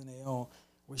of building their own,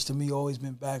 which to me always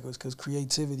been backwards because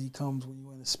creativity comes when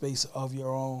you're in a space of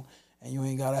your own and you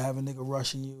ain't got to have a nigga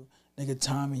rushing you, nigga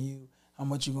timing you, how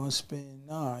much you gonna spend.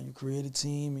 Nah, you create a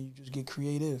team and you just get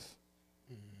creative.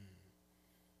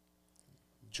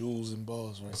 Jewels and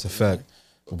balls, right? That's a fact.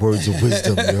 Words of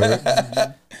wisdom, you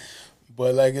heard?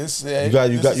 But like I said,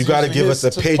 You got to give us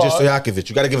a Pedro part. Stojakovic.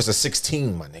 You got to give us a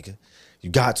 16, my nigga. You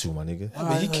got to, my nigga. I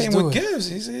mean, he Alright, came let's with do it. gifts.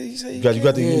 He said You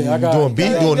got the, Yeah, I you got- doing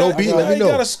beat, doing no beat, let me He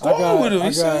got know. a squad with him. I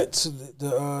He said. got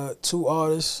the two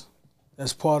artists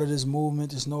that's part of this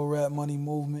movement, this No Rap Money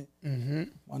movement. Mm-hmm.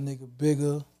 My nigga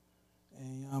Bigger,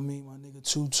 and you know what I mean, my nigga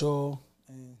Too Tall,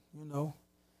 and you know,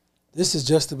 this is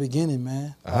just the beginning,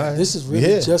 man. Like, Alright. this is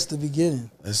really Yeah. just the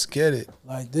beginning. Let's get it.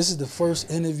 Like this is the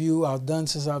first interview I've done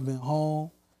since I've been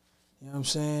home. You know what I'm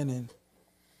saying? And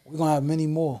we're gonna have many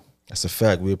more. That's a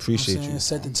fact. We You know appreciate what I'm you.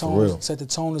 saying? Set the For real. tone. Set the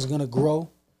tone is gonna grow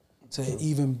to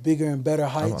even bigger and better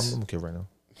heights. I'm okay right now.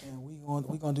 And we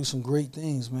gonna do some great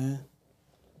things, man.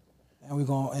 And we're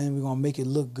gonna make it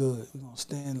look good. We're gonna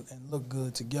stand and look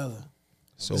good together.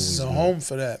 So This is we a home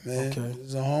for that, man. Okay. This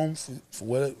is a home for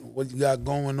what you got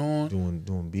going on.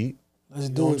 doing beat. Let's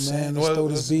know do what it, I'm saying? man. Let's Well, throw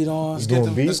this let's- beat on. Let's doing get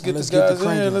the, beat? let's get Let's the get the guys in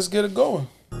cranking. here. Let's get it going.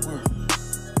 Word.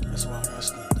 That's why I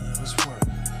rushed it. Yeah, let's work.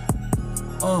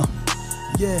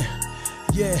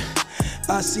 Yeah.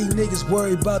 I see niggas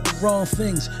worry about the wrong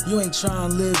things. You ain't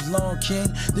trying to live long, king.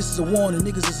 This is a warning,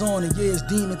 niggas is on it. Yeah, it's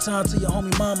demon time to your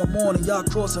homie mama morning. Y'all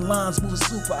crossing lines, moving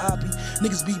super hoppy.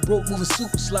 Niggas be broke, moving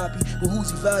super sloppy. But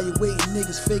who's evaluating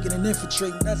niggas faking and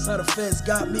infiltrating? That's how the feds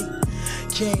got me.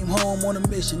 Came home on a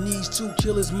mission. These two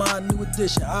killers, my new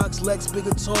addition. Ox, Lex,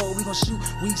 Bigger, Tall. We gon' shoot.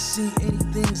 We see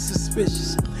anything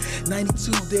suspicious.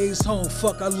 92 days home.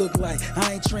 Fuck, I look like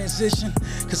I ain't transition.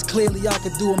 Cause clearly I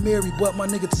could do a Mary, but my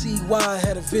nigga T.Y.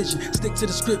 had a vision. Stick to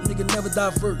the script, nigga, never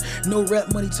divert. No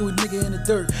rap money to a nigga in the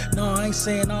dirt. No, I ain't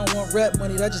saying I don't want rap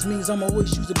money. That just means I'ma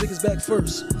always choose the biggest back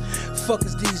first. Fuck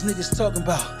is these niggas talking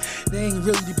about? They ain't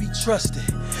really to be trusted.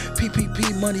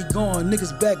 PPP money gone.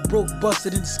 Niggas back broke,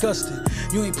 busted, and disgusted.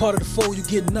 You ain't part of the fold, you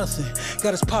get nothing.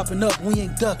 Got us popping up, we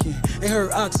ain't ducking. They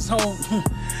heard Ox is home.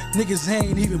 Niggas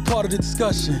ain't even part of the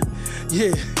discussion.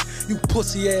 Yeah, you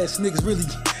pussy ass niggas really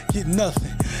get nothing.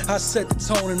 I set the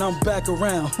tone and I'm back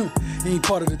around. Ain't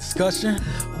part of the discussion.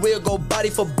 We'll go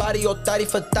body for body or thotty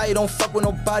for thotty. Don't fuck with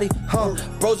nobody,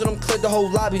 Bros and them cleared the whole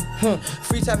lobby,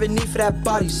 Freaks have a need for that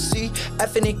body, see?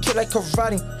 Effing and kill like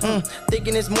karate,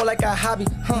 Thinking it's more like a hobby,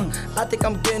 I think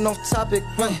I'm getting off topic,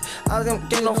 I think I'm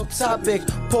getting off topic.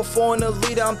 Put 4 in the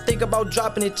leader, I'm thinking about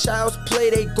dropping it. Child's play,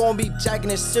 they gon' be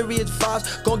jacking it. Serious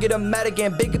vibes, gon' get 'em mad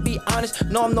again. Big to be honest,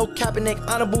 no, I'm no Kaepernick.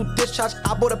 Honorable discharge,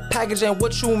 I bought a package and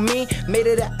what you mean? Made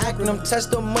it an acronym.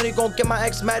 Test the money, gon' get my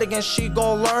ex mad again. She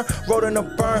gon' learn, wrote in a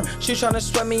burn. She tryna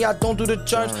sweat me, I don't do the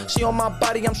germs. She on my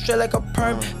body, I'm straight like a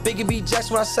perm. Biggie B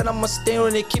Jackson, when I said I'ma stand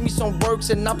on it. Keep me some works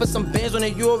and I put some bands on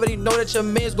it. You already know that your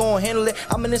man's gon' handle it.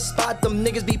 I'm in this spot, them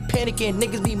niggas be panicking.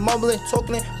 Niggas be mumbling,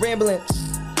 talking and rambling.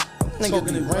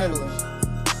 Niggas be rambling.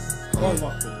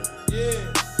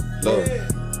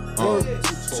 Look,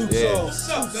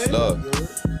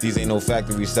 these ain't no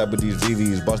factory set, but these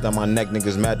VVs bust down my neck.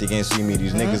 Niggas mad they can't see me.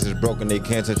 These niggas is broken, they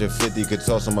can't touch a 50. Could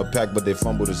toss them a pack, but they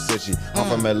fumble the city. I'm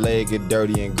from LA, get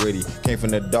dirty and gritty. Came from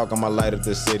the dark, I'ma light up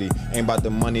the city. Ain't about the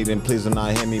money, then please do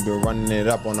not hit me. Been running it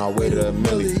up on our way to the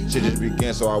milli. Shit just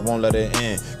began, so I won't let it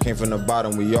end. Came from the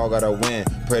bottom, we all gotta win.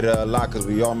 Pray to Allah, cause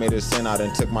we all made a sin. I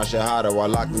done took my shahada while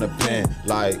locked in the pen.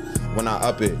 Like, when I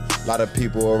up it, a lot of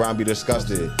people around be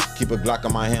disgusted. Keep a Glock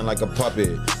in my hand like a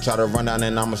puppet. Try to run down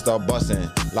and I'ma start busting.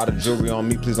 Lot of jewelry on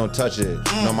me, please don't touch it.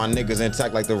 Know my niggas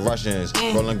intact like the Russians.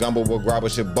 Rolling gumbo with grabber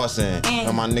shit busting.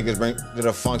 Know my niggas bring to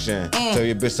the function. Tell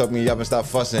your bitch suck me up and stop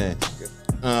fussing.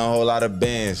 A whole lot of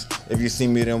bands. If you see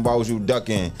me, then why was you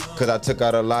ducking? Cause I took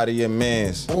out a lot of your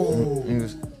mans.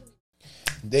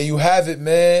 There you have it,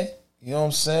 man. You know what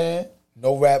I'm saying?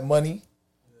 No rap money.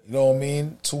 You know what I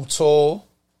mean? Too tall.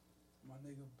 My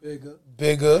nigga Bigger.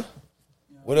 Bigger.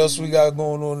 What else we got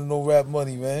going on in No Rap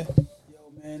Money, man?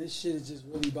 Yo, man, this shit is just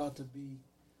really about to be,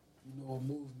 a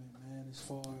movement, man. As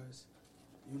far as,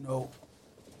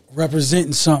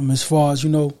 representing something. As far as,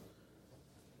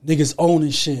 niggas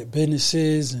owning shit,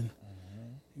 businesses, and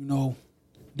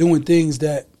doing things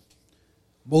that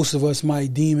most of us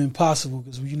might deem impossible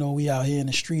because we out here in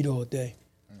the street all day.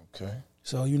 Okay.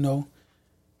 So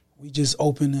we just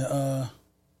opening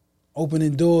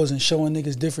doors and showing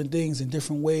niggas different things and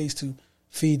different ways to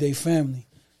feed their family.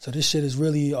 So this shit is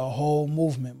really a whole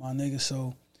movement, my nigga.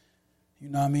 So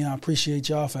I appreciate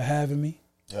y'all for having me.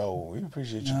 Yo, we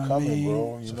appreciate you coming,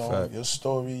 bro. Your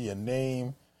story, your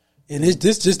name, and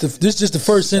this just the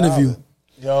first interview.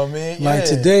 You know what I mean? Like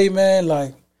today, man.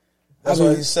 Like that's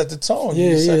why you set the tone.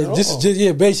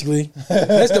 Basically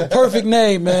that's the perfect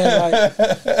name, man. Like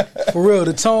for real,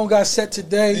 the tone got set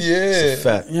today. Yeah,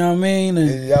 fact. You know what I mean?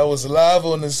 And I was live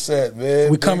on the set,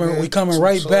 man. We coming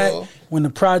right back when the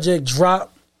project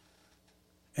drop,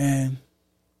 and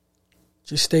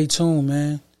just stay tuned,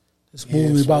 man. This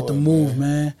movement about to move,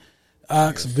 man.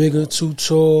 Ox, Bigger, Too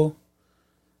Tall.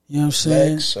 You know what I'm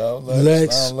saying?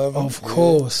 Lex, of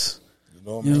course. You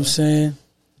know what I'm saying?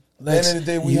 Lex, at the end of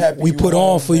the day, we happy we put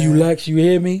on for you, Lex. You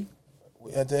hear me?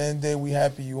 At the end of the day, we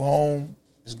happy you home.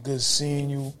 It's good seeing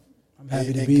you. I'm happy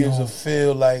to be It gives home. a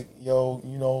feel like,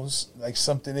 like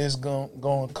something is going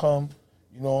to come.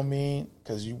 You know what I mean?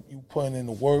 Because you putting in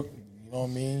the work. You know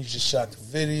what I mean? You just shot the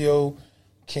video,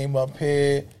 came up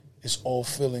here. It's all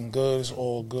feeling good. It's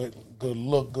all good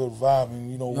look, good vibe.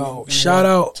 And, we shout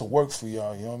out to work for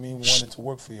y'all. You know what I mean? We wanted to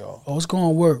work for y'all. Oh, it's going to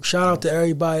work. Shout out to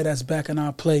everybody that's backing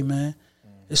our play, man.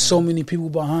 There's so many people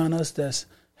behind us that's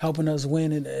helping us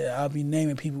win, and I'll be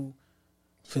naming people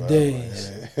for days.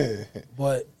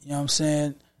 But, you know what I'm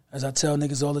saying? As I tell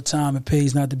niggas all the time, it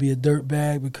pays not to be a dirt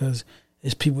bag because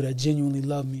it's people that genuinely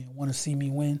love me and want to see me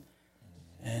win.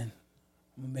 And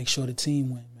I'm going to make sure the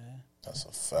team win, man. That's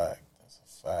a fact.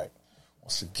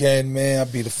 Once again, man, I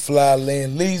be the fly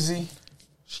laying lazy.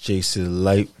 It's Jason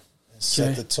Light.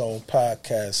 Set the Tone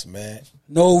podcast, man.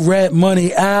 No Rap Money.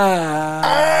 You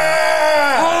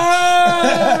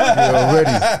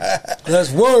already.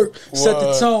 Let's work. Set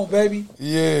the tone, baby.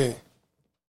 Yeah.